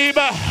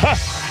 neighbor,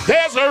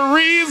 there's a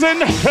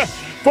reason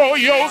for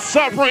your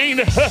suffering.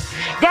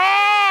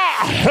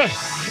 God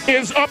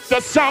is up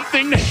to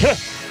something.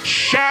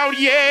 Shout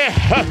yeah,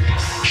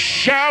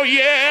 shout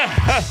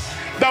yeah.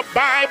 The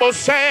Bible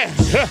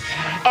says,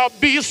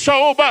 be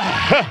sober,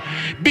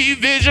 be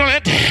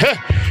vigilant,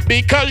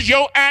 because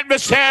your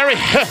adversary,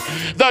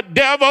 the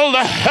devil,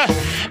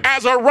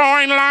 as a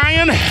roaring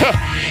lion,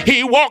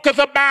 he walketh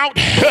about,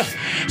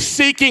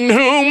 seeking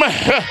whom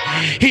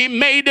he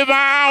may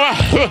devour.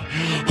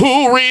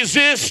 Who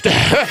resist,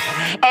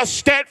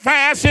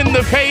 steadfast in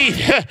the faith,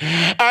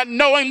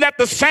 knowing that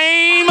the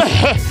same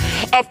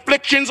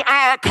afflictions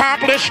are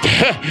accomplished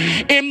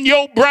in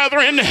your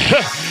brethren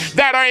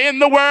that are in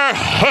the world.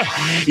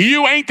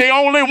 You ain't the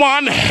only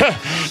one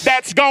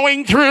that's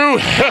going through.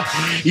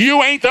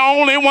 You ain't the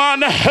only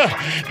one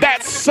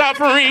that's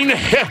suffering.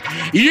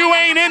 You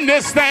ain't in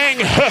this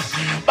thing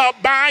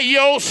by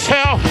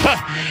yourself.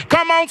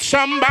 Come on,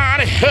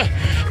 somebody.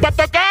 But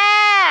the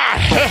God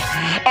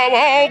of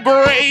all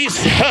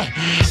grace,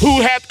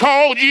 who hath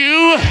called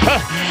you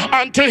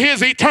unto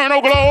his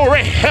eternal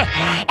glory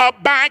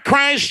by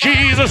Christ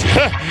Jesus,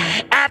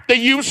 after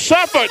you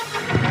suffered,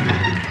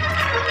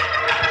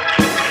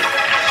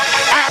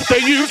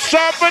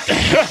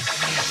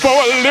 for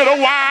a little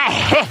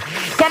while,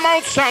 come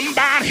on,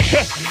 somebody,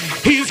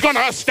 he's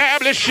gonna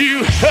establish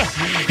you,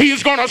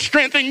 he's gonna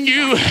strengthen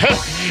you,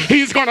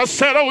 he's gonna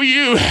settle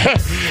you,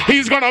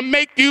 he's gonna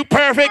make you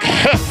perfect.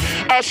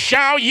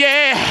 Shout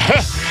yeah.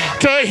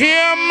 To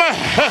him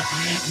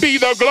be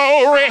the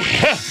glory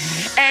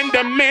and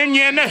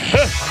dominion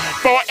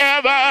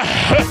forever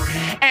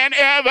and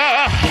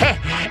ever.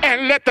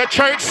 And let the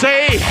church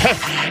say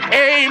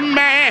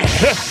amen.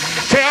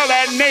 Tell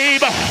that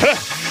neighbor,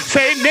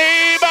 say,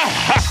 neighbor,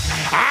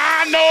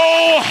 I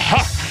know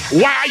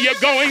why you're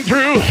going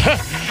through.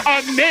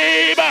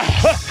 Neighbor,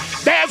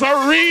 there's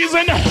a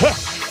reason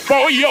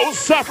for your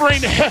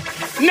suffering.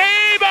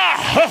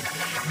 Neighbor,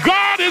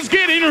 God is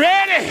getting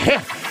ready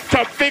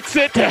to fix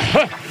it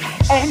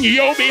on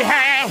your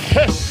behalf.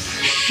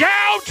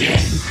 Shout,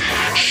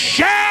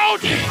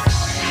 shout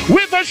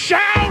with a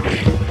shout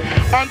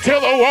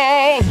until the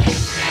walls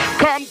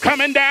come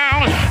coming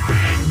down.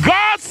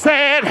 God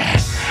said,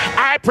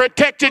 I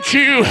protected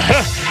you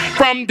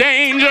from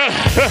danger,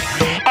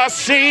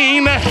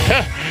 unseen.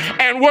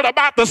 And what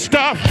about the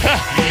stuff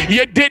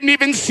you didn't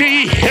even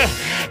see?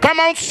 Come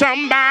on,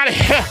 somebody.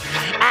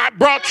 I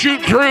brought you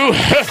through.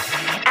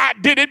 I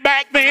did it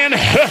back then.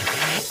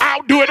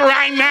 I'll do it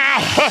right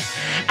now.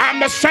 I'm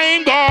the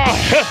same God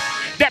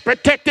that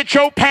protected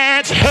your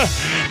parents,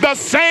 the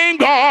same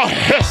God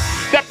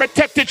that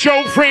protected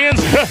your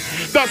friends,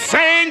 the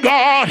same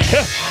God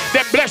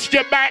that blessed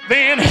you back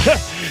then,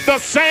 the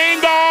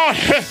same God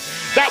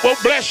that will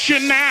bless you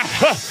now.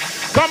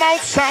 Come on,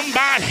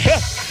 somebody.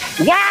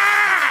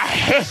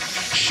 Why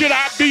should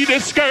I be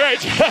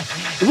discouraged?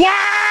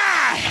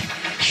 Why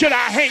should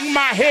I hang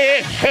my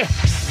head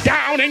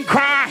down and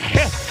cry?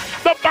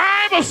 The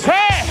Bible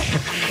says,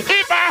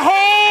 if I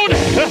hold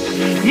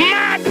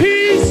my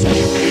peace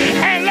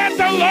and let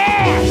the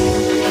Lord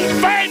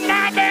fight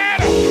my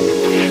battle,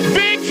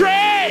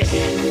 victory,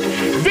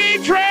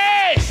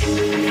 victory,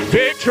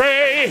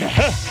 victory,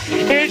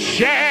 it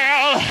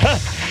shall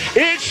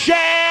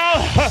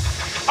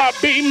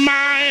be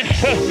mine.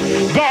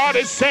 God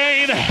is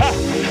saying,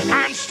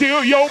 I'm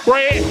still your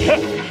bread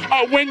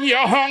when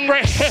you're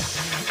hungry.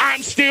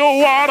 I'm still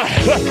water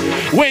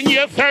when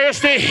you're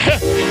thirsty.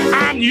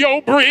 I'm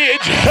your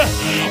bridge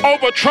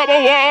over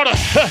troubled water.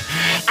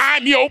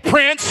 I'm your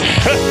prince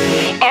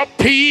of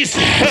peace.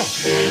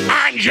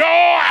 I'm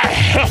joy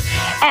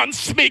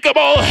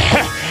unspeakable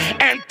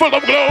and full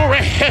of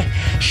glory.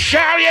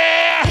 Shout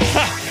yeah,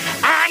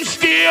 I'm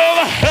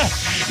still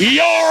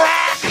your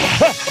rock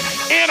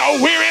in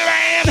a weary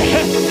land.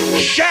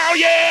 Shout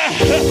yeah,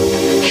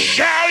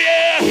 shout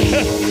yeah,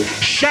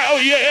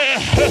 shout yeah.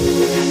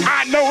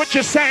 I know what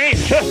you're saying,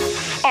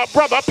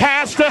 brother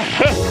pastor.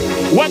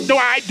 What do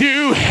I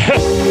do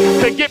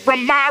to get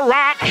from my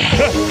rock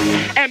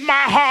and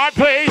my hard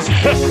place?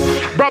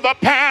 Brother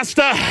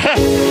pastor,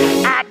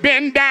 I've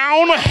been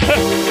down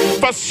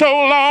for so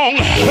long.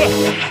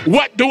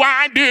 What do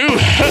I do?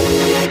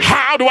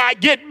 How do I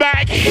get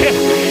back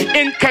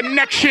in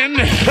connection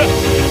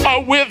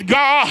with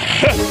God?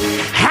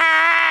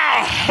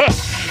 How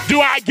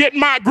do I get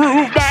my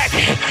groove back?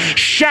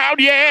 Shout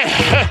yeah,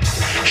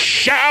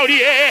 shout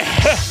yeah.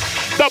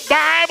 The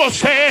Bible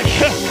says,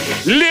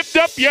 lift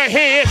up your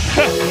head,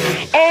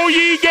 O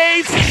ye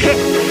gates,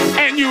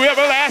 and you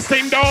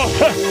everlasting door,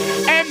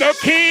 and the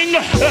King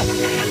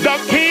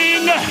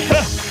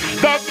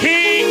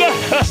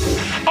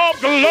of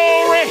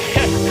glory,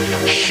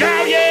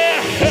 shout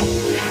yeah,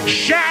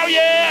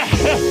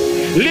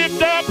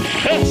 lift up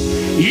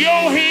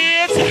your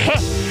heads,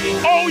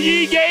 O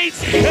ye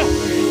gates,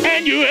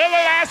 and you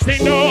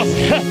everlasting doors,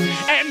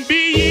 and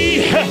be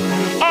ye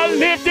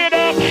lifted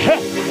up,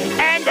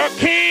 and the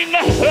King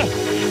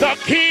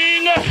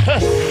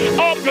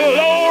of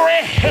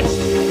glory,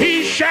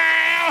 he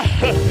shall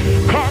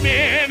come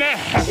in.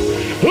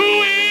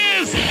 Who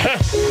is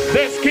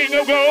this King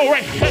of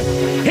glory?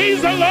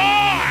 He's the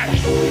Lord,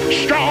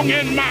 strong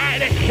and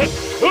mighty.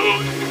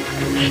 Who?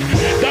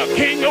 The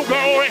King of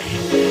glory.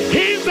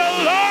 He's the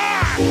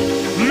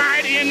Lord,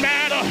 mighty in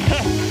battle.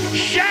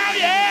 Shout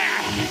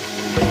yeah,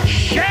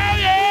 shout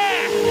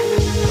yeah,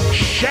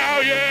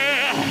 shout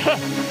yeah.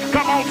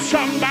 Come on,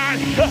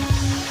 somebody.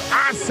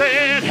 I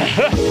said,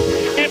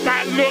 if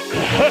I look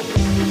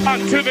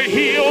unto the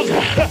hills,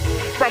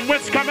 from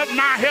whence cometh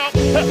my help,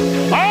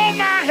 all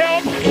my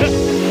help,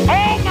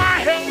 all my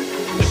help,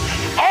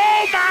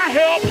 all my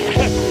help,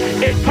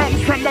 it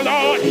comes from the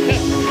Lord.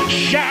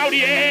 Shout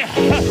yeah,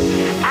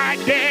 I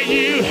dare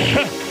you.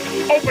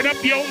 Open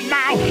up your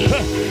mouth,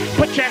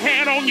 put your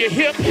hand on your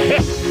hip,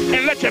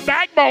 and let your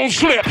backbone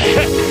slip.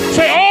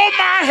 Say, all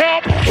my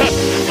help,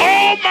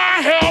 all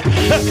my help,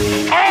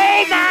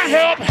 all my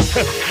help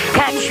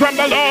comes from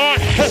the Lord.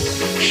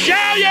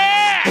 Shout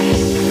yeah,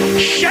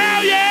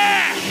 shout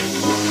yeah.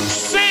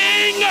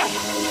 Sing,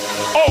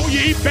 oh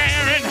ye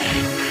barren,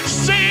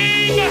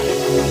 sing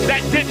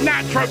that did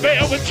not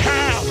travail with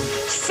child.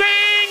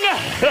 Sing,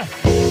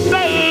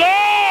 the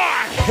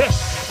Lord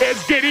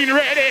is getting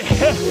ready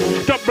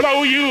to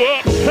blow you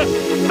up.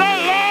 The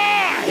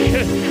Lord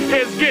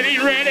is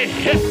getting ready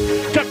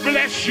to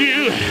bless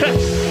you.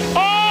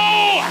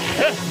 Oh,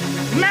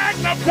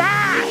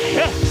 magnify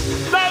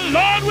the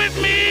Lord with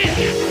me.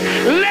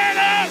 Let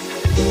us.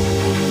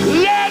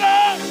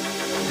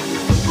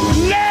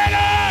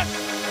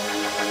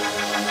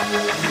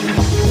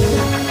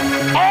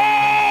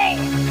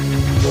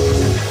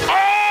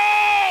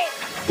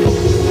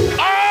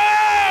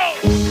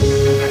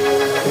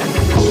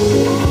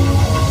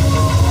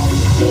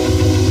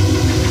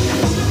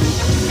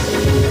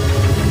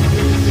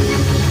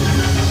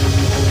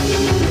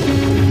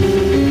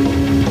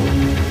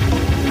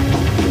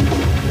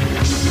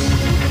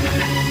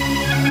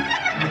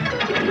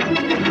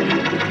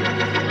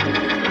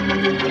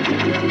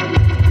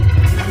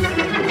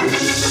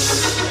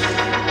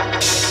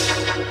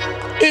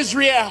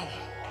 Israel,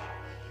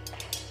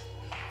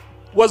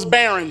 was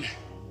barren.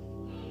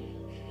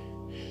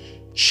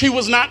 She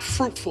was not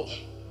fruitful.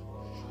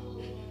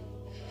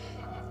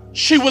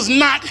 She was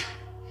not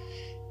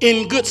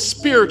in good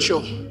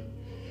spiritual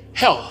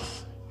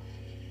health.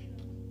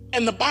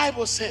 And the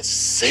Bible says,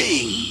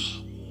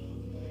 sing,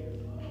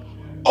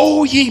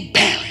 O ye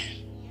barren.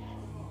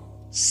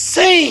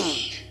 Sing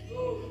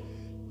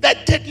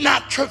that did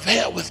not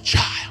travail with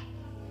child.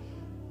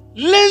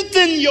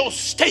 Lengthen your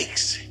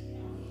stakes.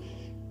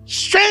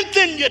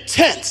 Strengthen your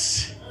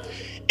tents.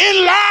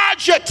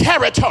 Enlarge your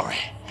territory.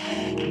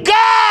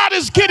 God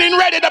is getting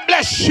ready to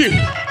bless you.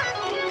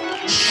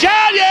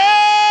 Shout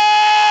yeah!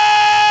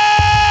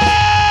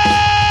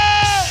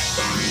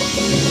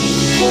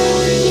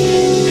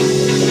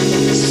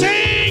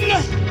 Sing,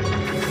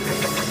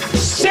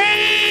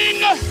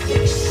 sing,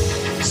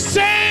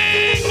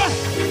 sing,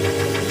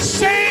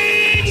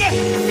 sing.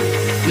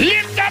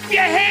 Lift up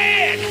your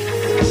head,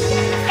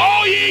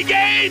 all ye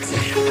gates,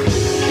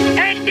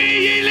 and be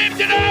ye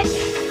lifted up,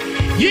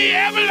 ye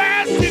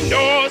everlasting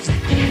doors,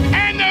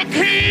 and the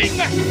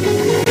King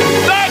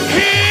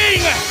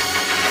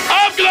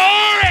of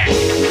glory,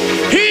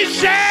 he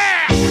shall.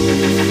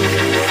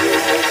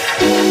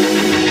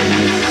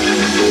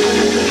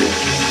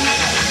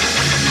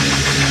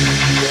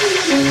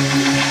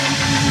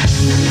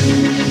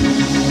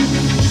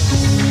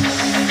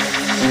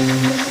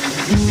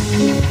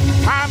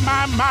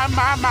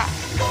 My.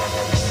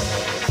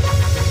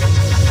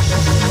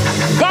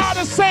 God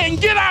is saying,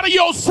 get out of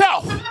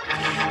yourself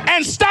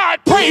and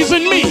start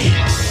praising me.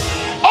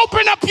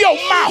 Open up your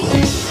mouth.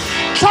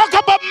 Talk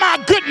about my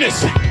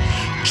goodness.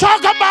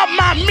 Talk about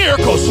my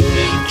miracles.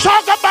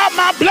 Talk about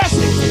my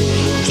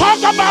blessings. Talk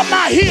about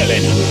my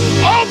healing.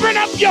 Open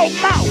up your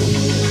mouth.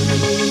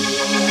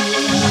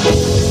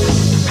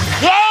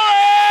 Glory!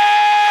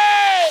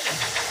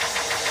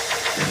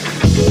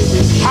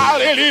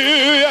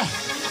 Hallelujah.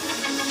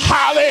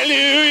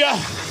 Hallelujah.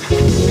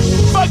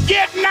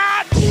 Forget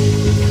not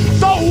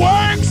the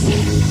works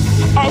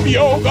of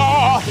your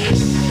God.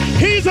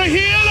 He's a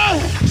healer.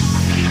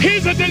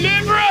 He's a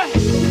deliverer.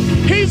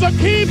 He's a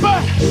keeper.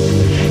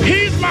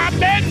 He's my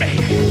bedmate.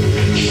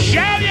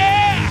 Shout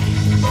yeah.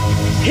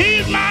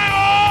 He's my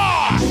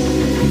all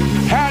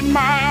and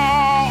my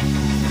all.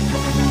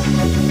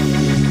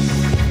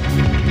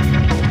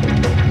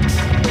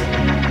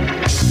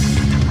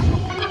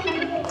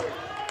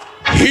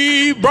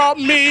 He brought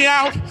me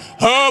out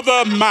of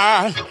the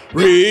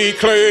miry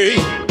clay.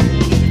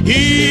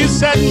 He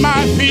set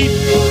my feet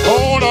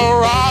on a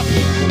rock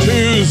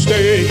to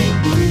stay.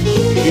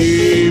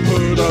 He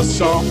put a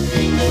song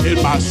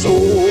in my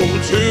soul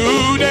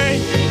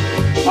today,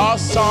 a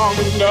song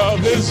of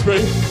his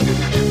praise.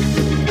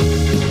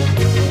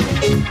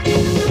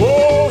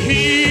 Oh,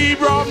 he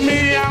brought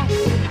me out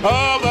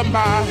of the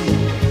mire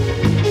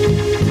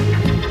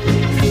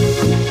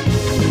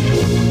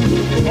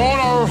on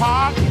a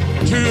rock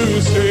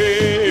to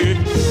stay.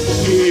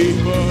 He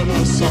put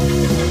a song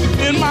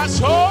in my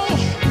soul,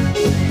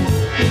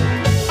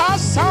 a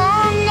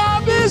song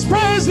of his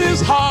praises,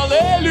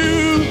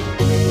 hallelujah.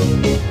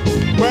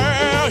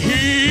 Well,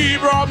 he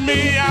brought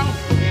me out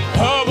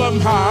of the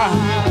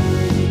mire.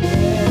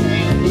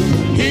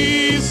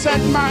 He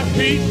set my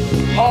feet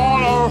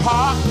on a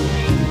rock.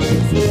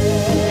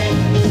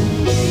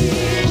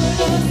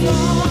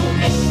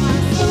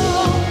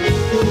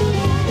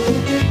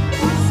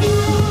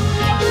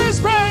 His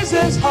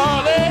praises,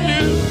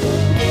 hallelujah.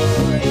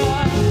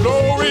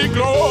 Glory,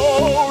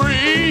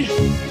 glory,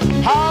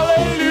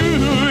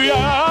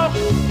 hallelujah.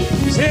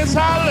 Since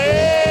I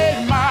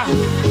laid my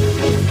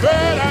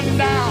burden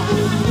down,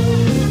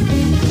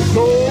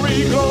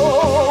 glory,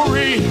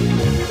 glory,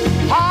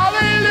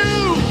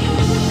 hallelujah.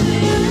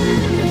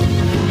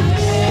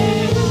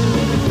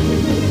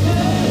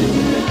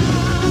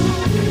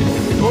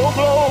 Oh,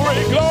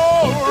 glory,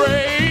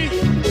 glory,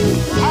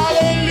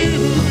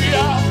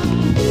 hallelujah.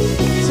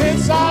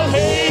 Since I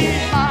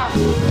laid my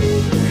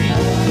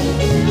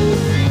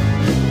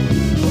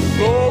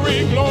glory,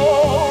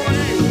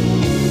 glory,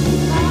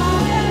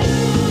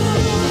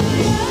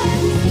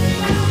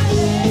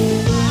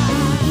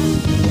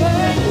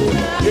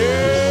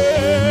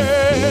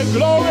 yeah,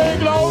 glory,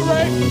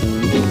 glory,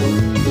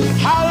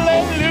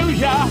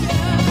 hallelujah.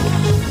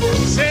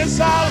 Since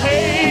I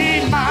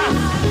laid my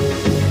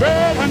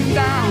burden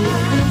down,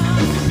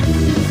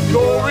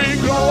 glory,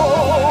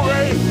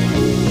 glory,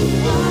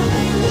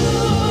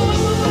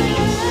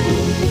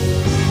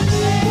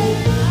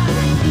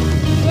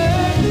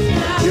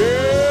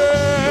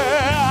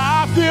 yeah,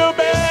 I feel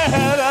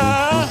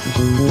better,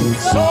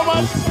 so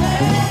much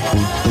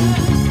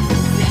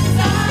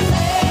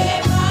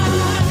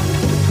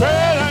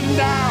burden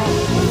down.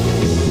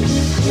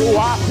 Oh, I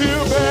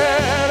feel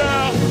better,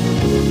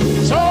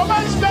 so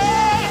much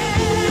better,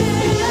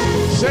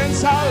 since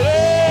I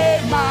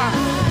laid my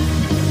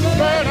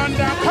burden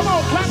down. Come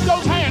on, clap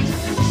those hands.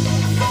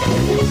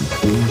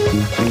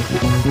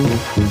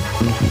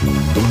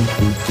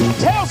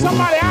 Tell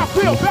somebody I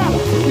feel better.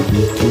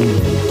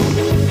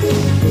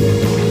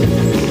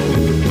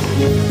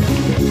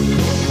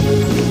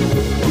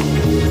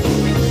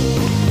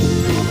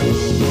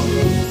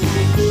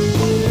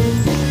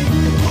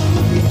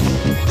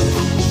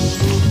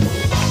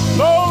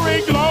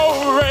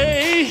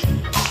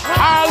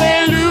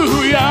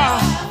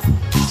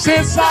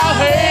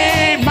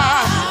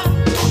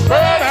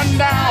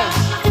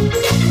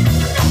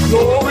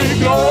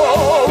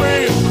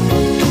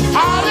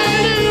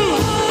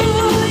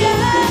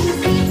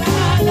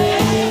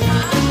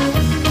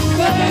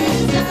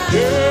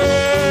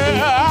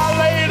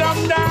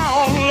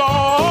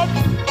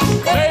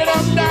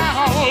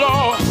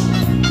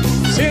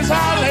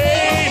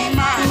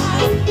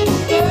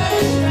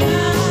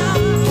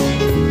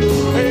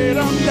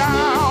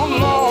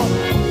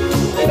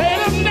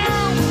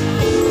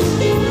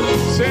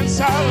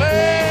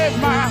 laid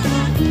my,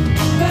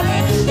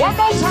 one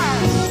more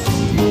time.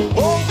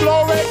 Oh,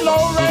 glory,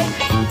 glory,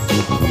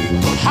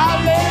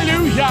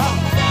 hallelujah.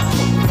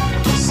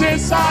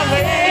 Since I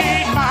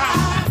laid my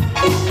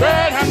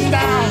burden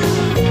down,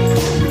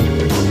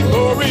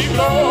 glory,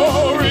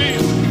 glory,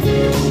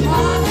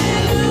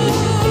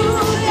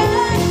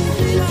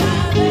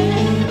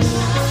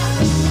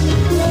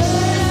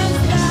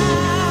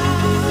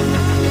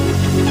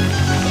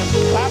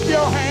 clap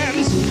your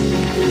hands,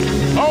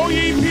 oh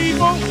ye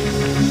people,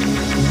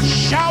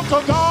 shout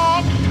to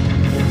God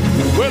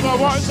with a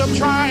voice of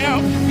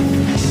triumph,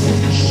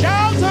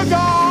 shout to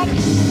God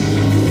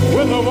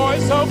with a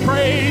voice of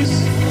praise,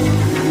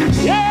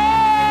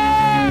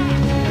 yeah!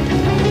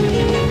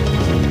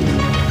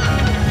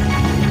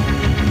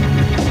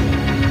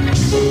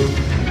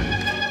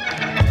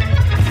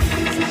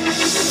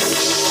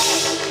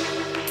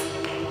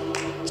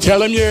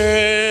 Tell him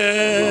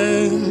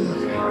yeah,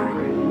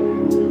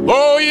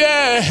 oh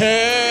yeah,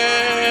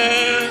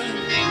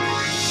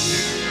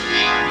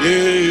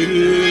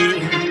 yeah.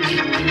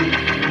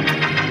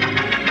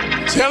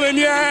 Tell him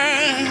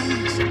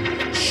yes,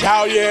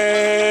 shout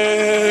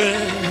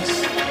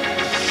yes,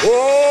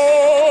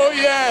 oh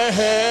yeah,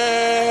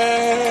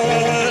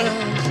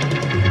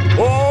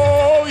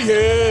 oh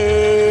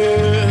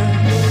yeah.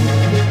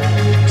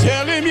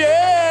 Tell him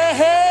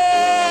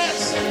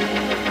yes,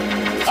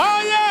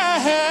 oh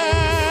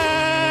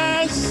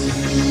yes.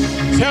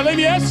 Tell him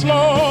yes,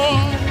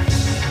 Lord,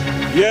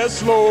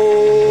 yes,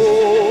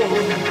 Lord,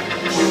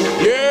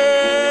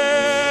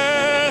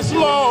 yes,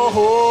 Lord,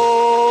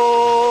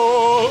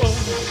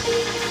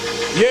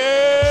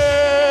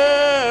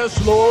 yes,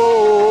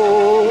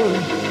 Lord,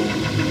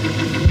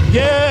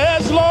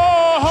 yes,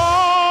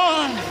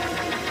 Lord,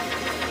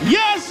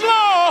 yes,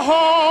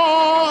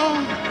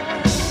 Lord.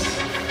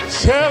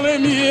 Tell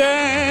him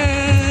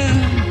yes,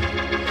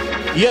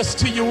 yes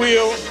to your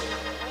will,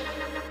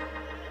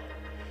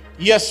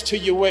 yes to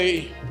your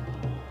way.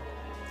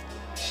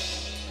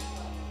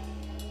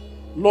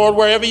 Lord,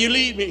 wherever you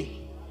lead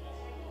me,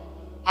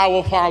 I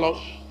will follow.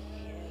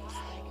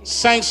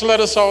 Saints, let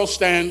us all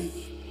stand.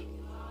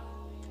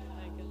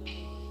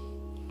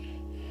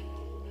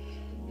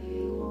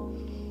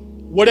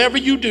 Whatever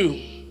you do,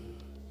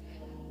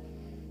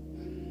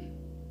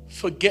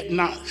 forget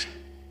not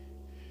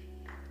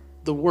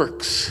the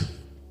works,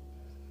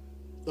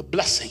 the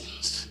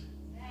blessings,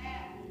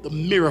 the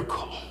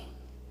miracle,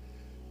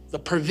 the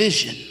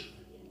provision,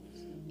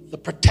 the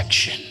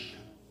protection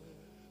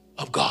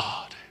of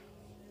God.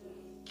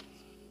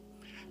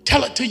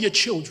 Tell it to your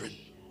children.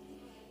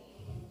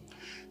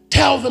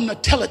 Tell them to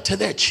tell it to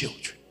their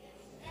children.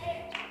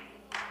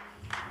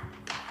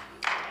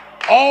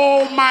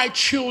 All my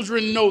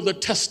children know the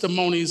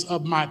testimonies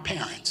of my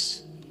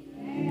parents.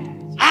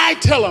 I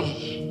tell them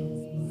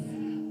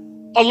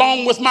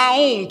along with my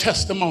own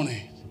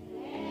testimony.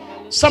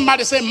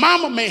 Somebody say,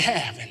 Mama may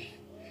have and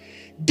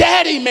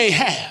Daddy may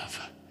have,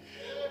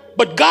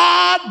 but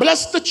God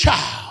bless the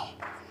child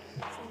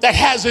that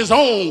has his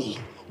own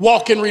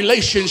walking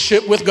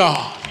relationship with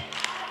God.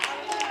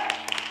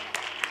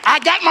 I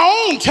got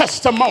my own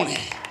testimony.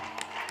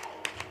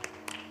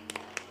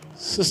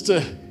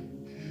 Sister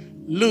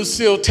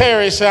Lucille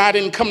Terry said, I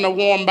didn't come to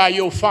warm by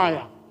your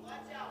fire.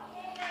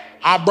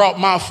 I brought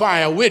my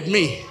fire with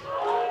me.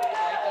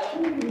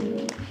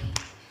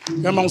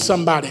 Come on,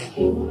 somebody.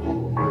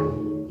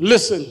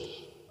 Listen,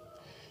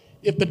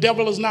 if the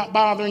devil is not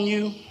bothering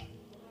you,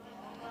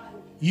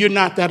 you're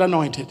not that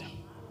anointed.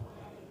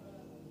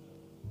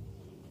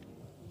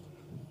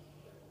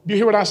 Do you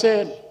hear what I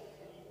said?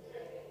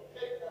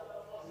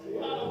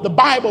 The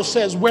Bible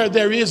says where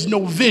there is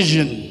no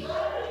vision,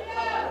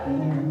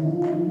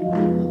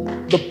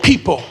 the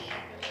people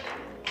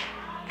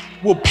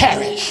will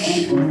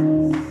perish.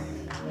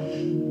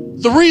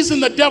 The reason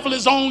the devil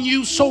is on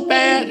you so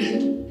bad,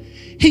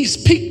 he's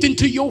peeked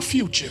into your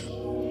future.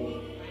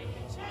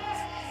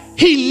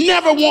 He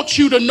never wants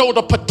you to know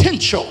the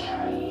potential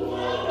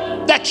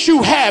that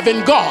you have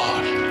in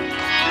God.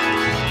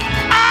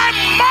 I'm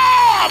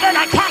more than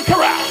a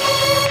conqueror.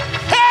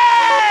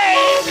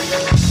 Hey!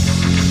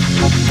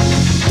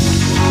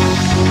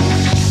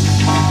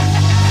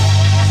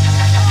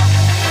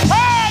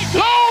 Hey,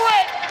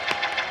 glory!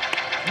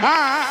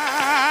 My.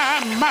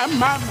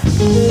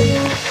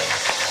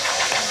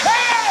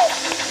 Hey!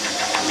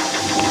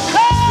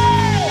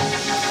 Hey!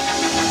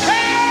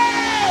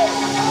 Hey!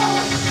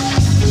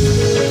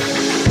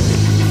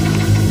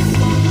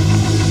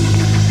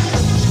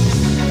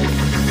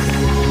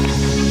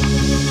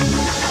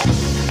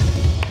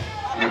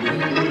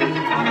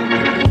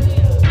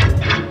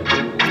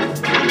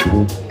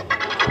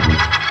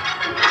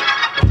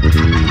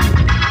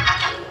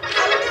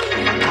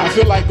 I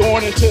feel like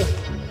going into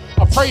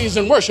a praise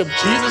and worship.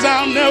 Jesus,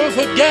 I'll never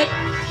forget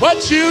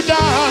what you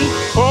done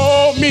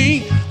for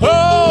me.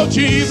 Oh,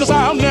 Jesus,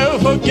 I'll never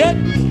forget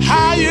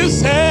how you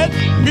set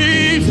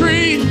me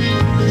free.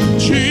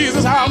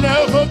 Jesus, I'll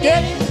never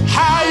forget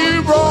how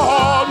you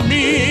brought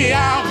me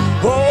out.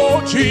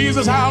 Oh,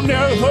 Jesus, I'll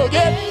never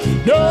forget.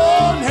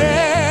 No,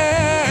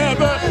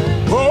 never.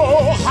 Oh,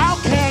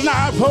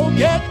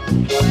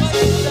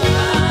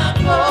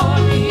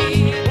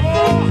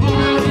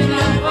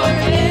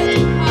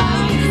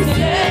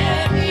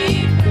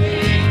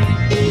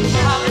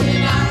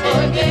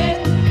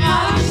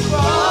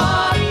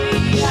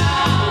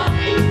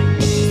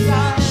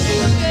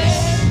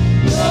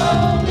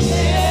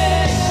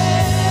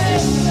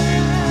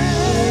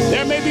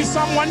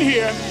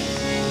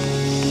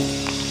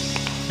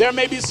 There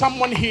may be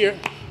someone here.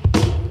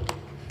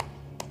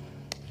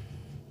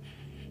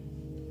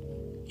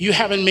 You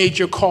haven't made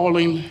your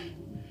calling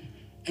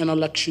and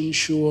election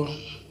sure.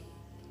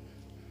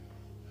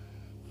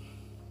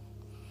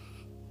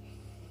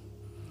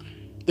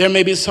 There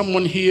may be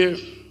someone here.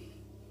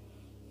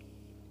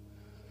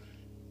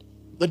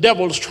 The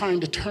devil's trying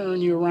to turn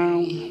you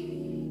around.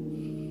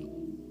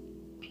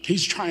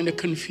 He's trying to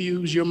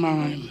confuse your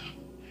mind.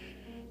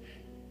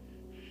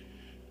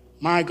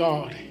 My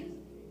God,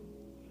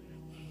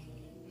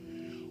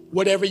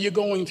 whatever you're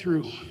going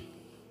through,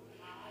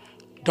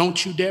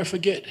 don't you dare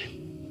forget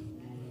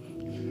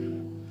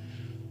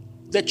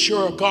that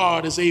your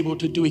God is able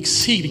to do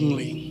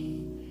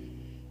exceedingly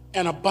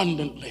and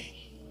abundantly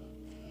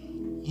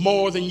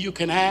more than you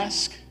can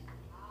ask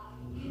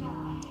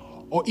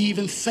or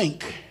even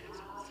think,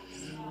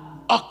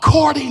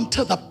 according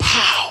to the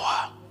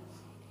power.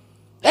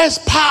 There's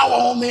power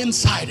on the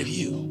inside of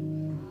you.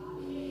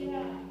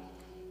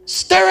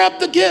 Stir up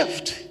the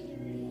gift.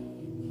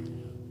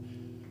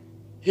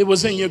 It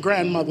was in your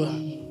grandmother.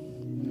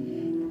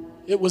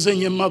 It was in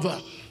your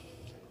mother.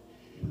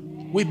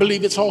 We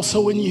believe it's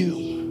also in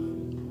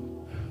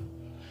you.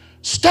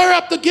 Stir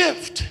up the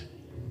gift.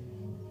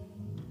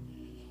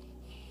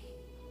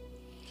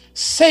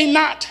 Say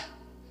not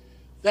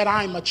that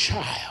I'm a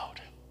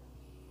child.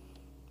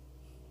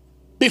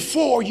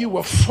 Before you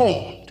were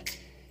formed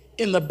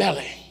in the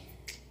belly,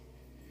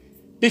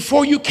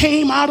 before you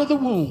came out of the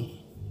womb,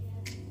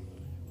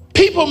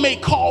 people may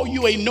call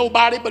you a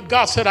nobody, but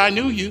God said, I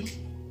knew you.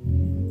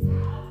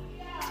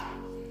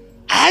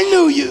 I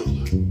knew you.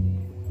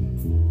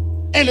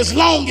 And as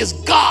long as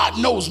God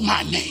knows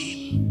my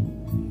name,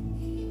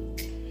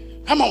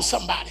 come on,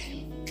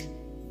 somebody.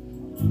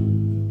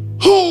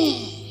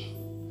 Whom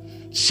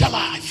shall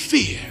I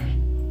fear?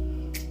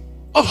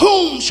 Of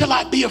whom shall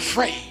I be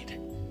afraid?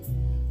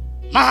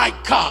 My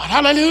God,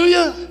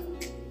 hallelujah.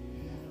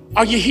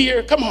 Are you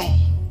here? Come on.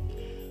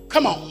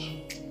 Come on.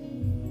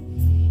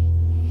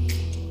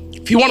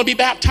 If you want to be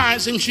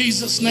baptized in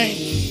Jesus'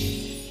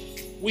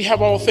 name, we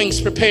have all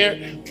things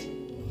prepared.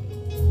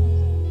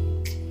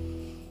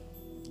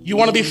 You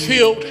want to be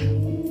filled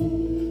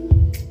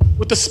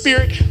with the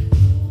Spirit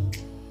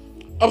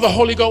of the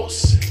Holy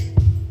Ghost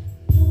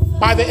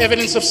by the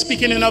evidence of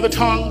speaking in other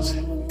tongues?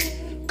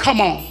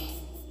 Come on.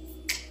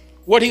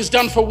 What he's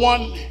done for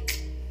one,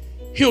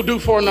 he'll do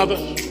for another.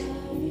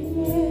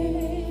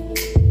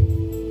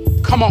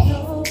 Come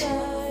on.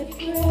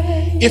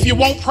 If you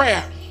want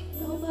prayer,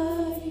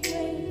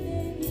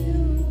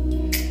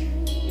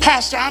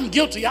 Pastor, I'm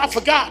guilty. I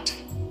forgot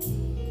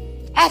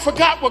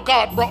where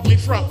God brought me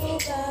from.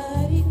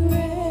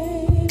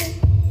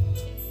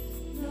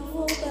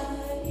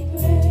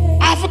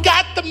 I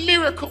forgot the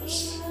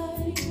miracles.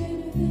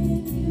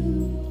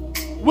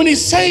 When he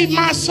saved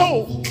my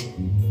soul,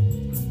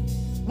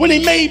 when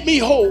he made me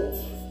whole,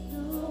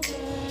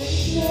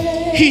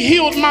 he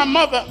healed my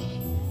mother,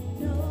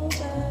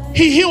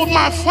 he healed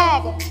my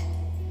father.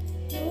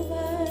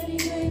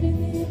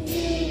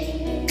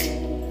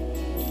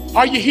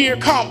 Are you here?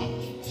 Come.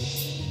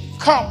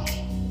 Come.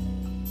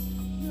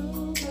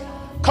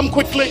 Come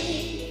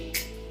quickly.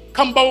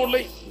 Come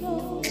boldly.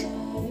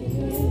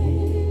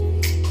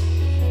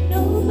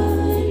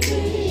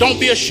 Don't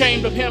be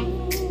ashamed of him.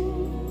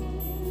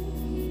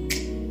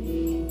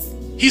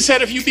 He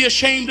said, if you be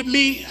ashamed of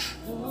me,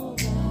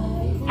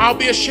 I'll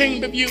be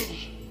ashamed of you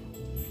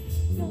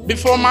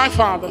before my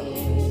Father.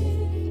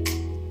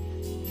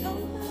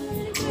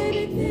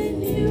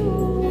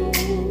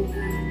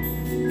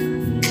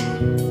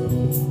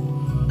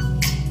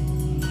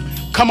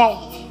 Come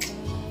on.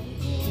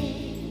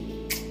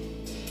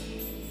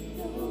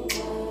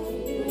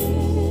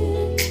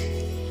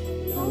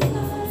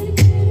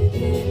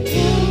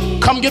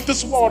 Come get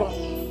this water.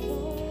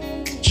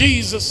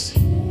 Jesus,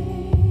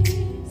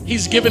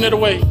 he's giving it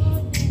away.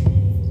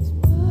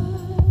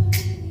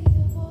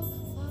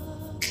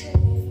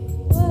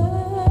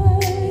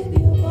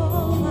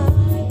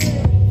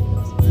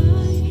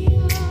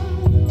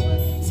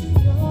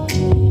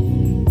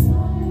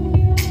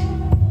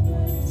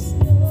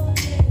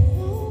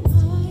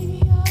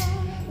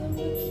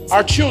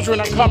 Our children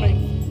are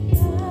coming.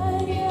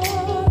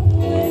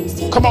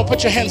 Come on,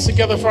 put your hands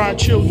together for our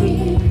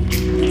children.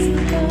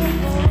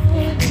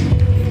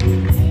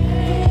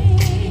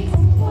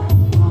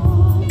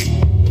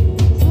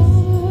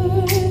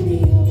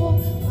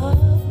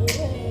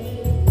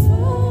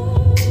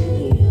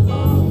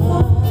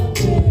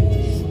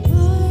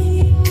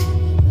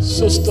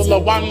 Sister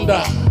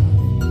LaWanda,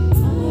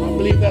 I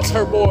believe that's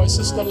her boy,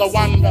 Sister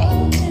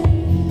LaWanda.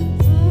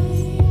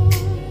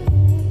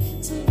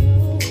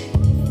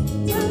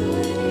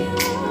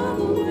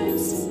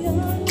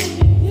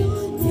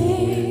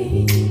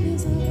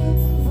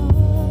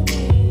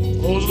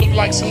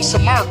 like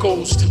some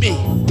Samarcos to me.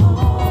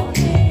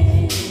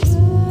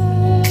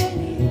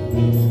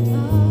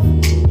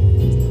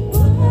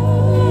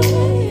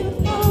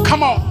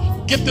 Come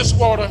on, get this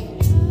water.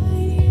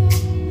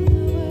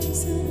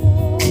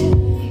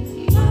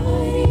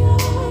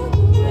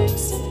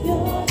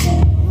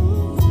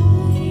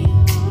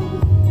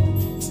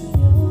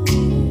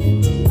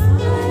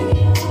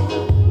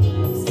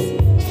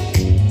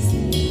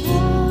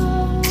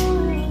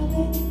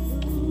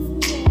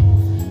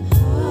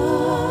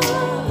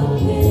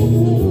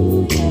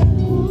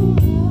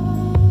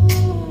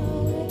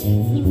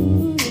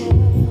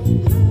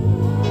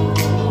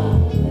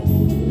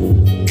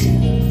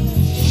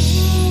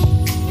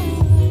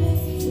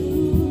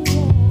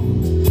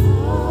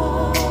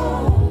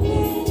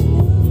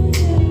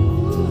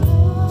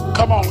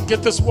 Come on,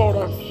 get this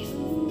water.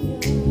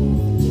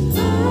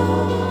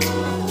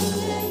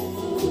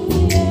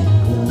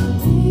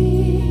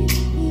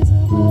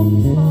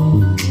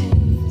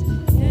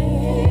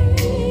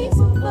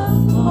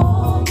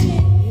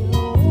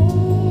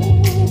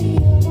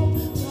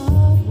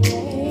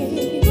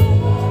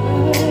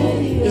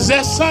 Is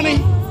that sunny?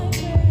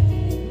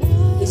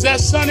 Is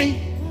that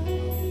sunny?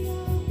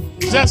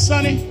 Is that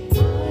sunny?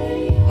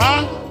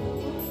 Huh?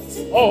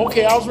 Oh,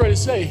 okay, I was ready to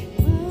say.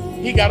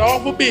 He got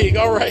awful big,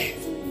 all right.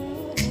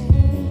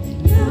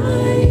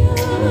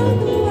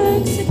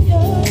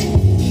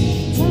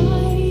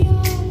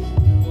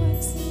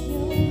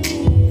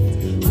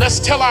 Let's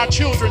tell our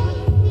children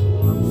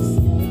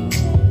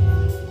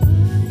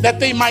that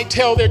they might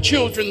tell their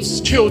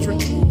children's children.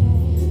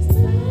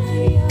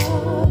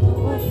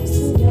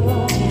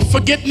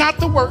 Forget not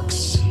the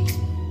works.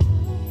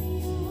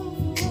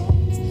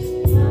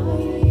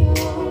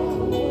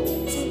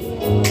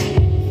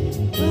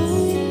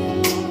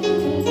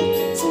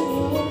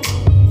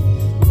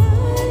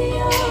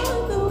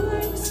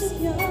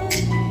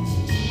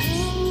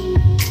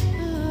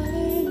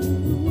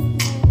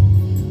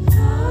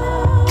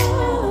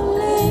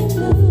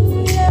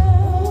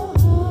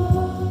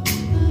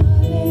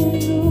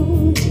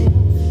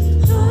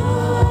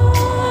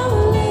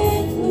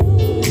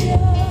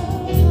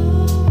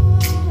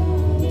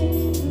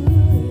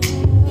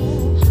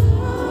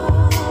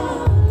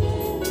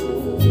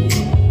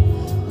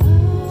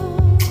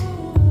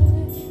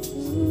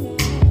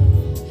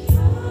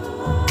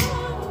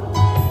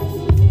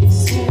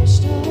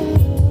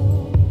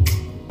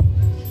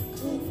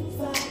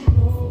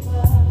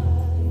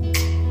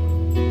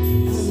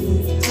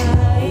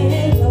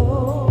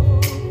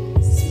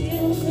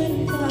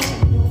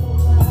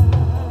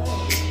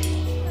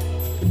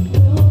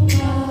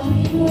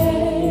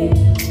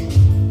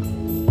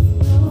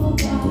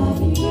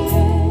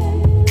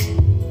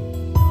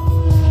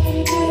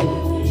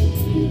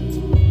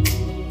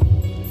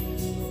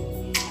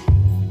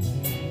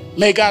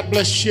 May God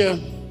bless you.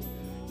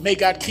 May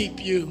God keep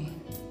you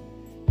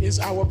is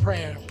our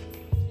prayer.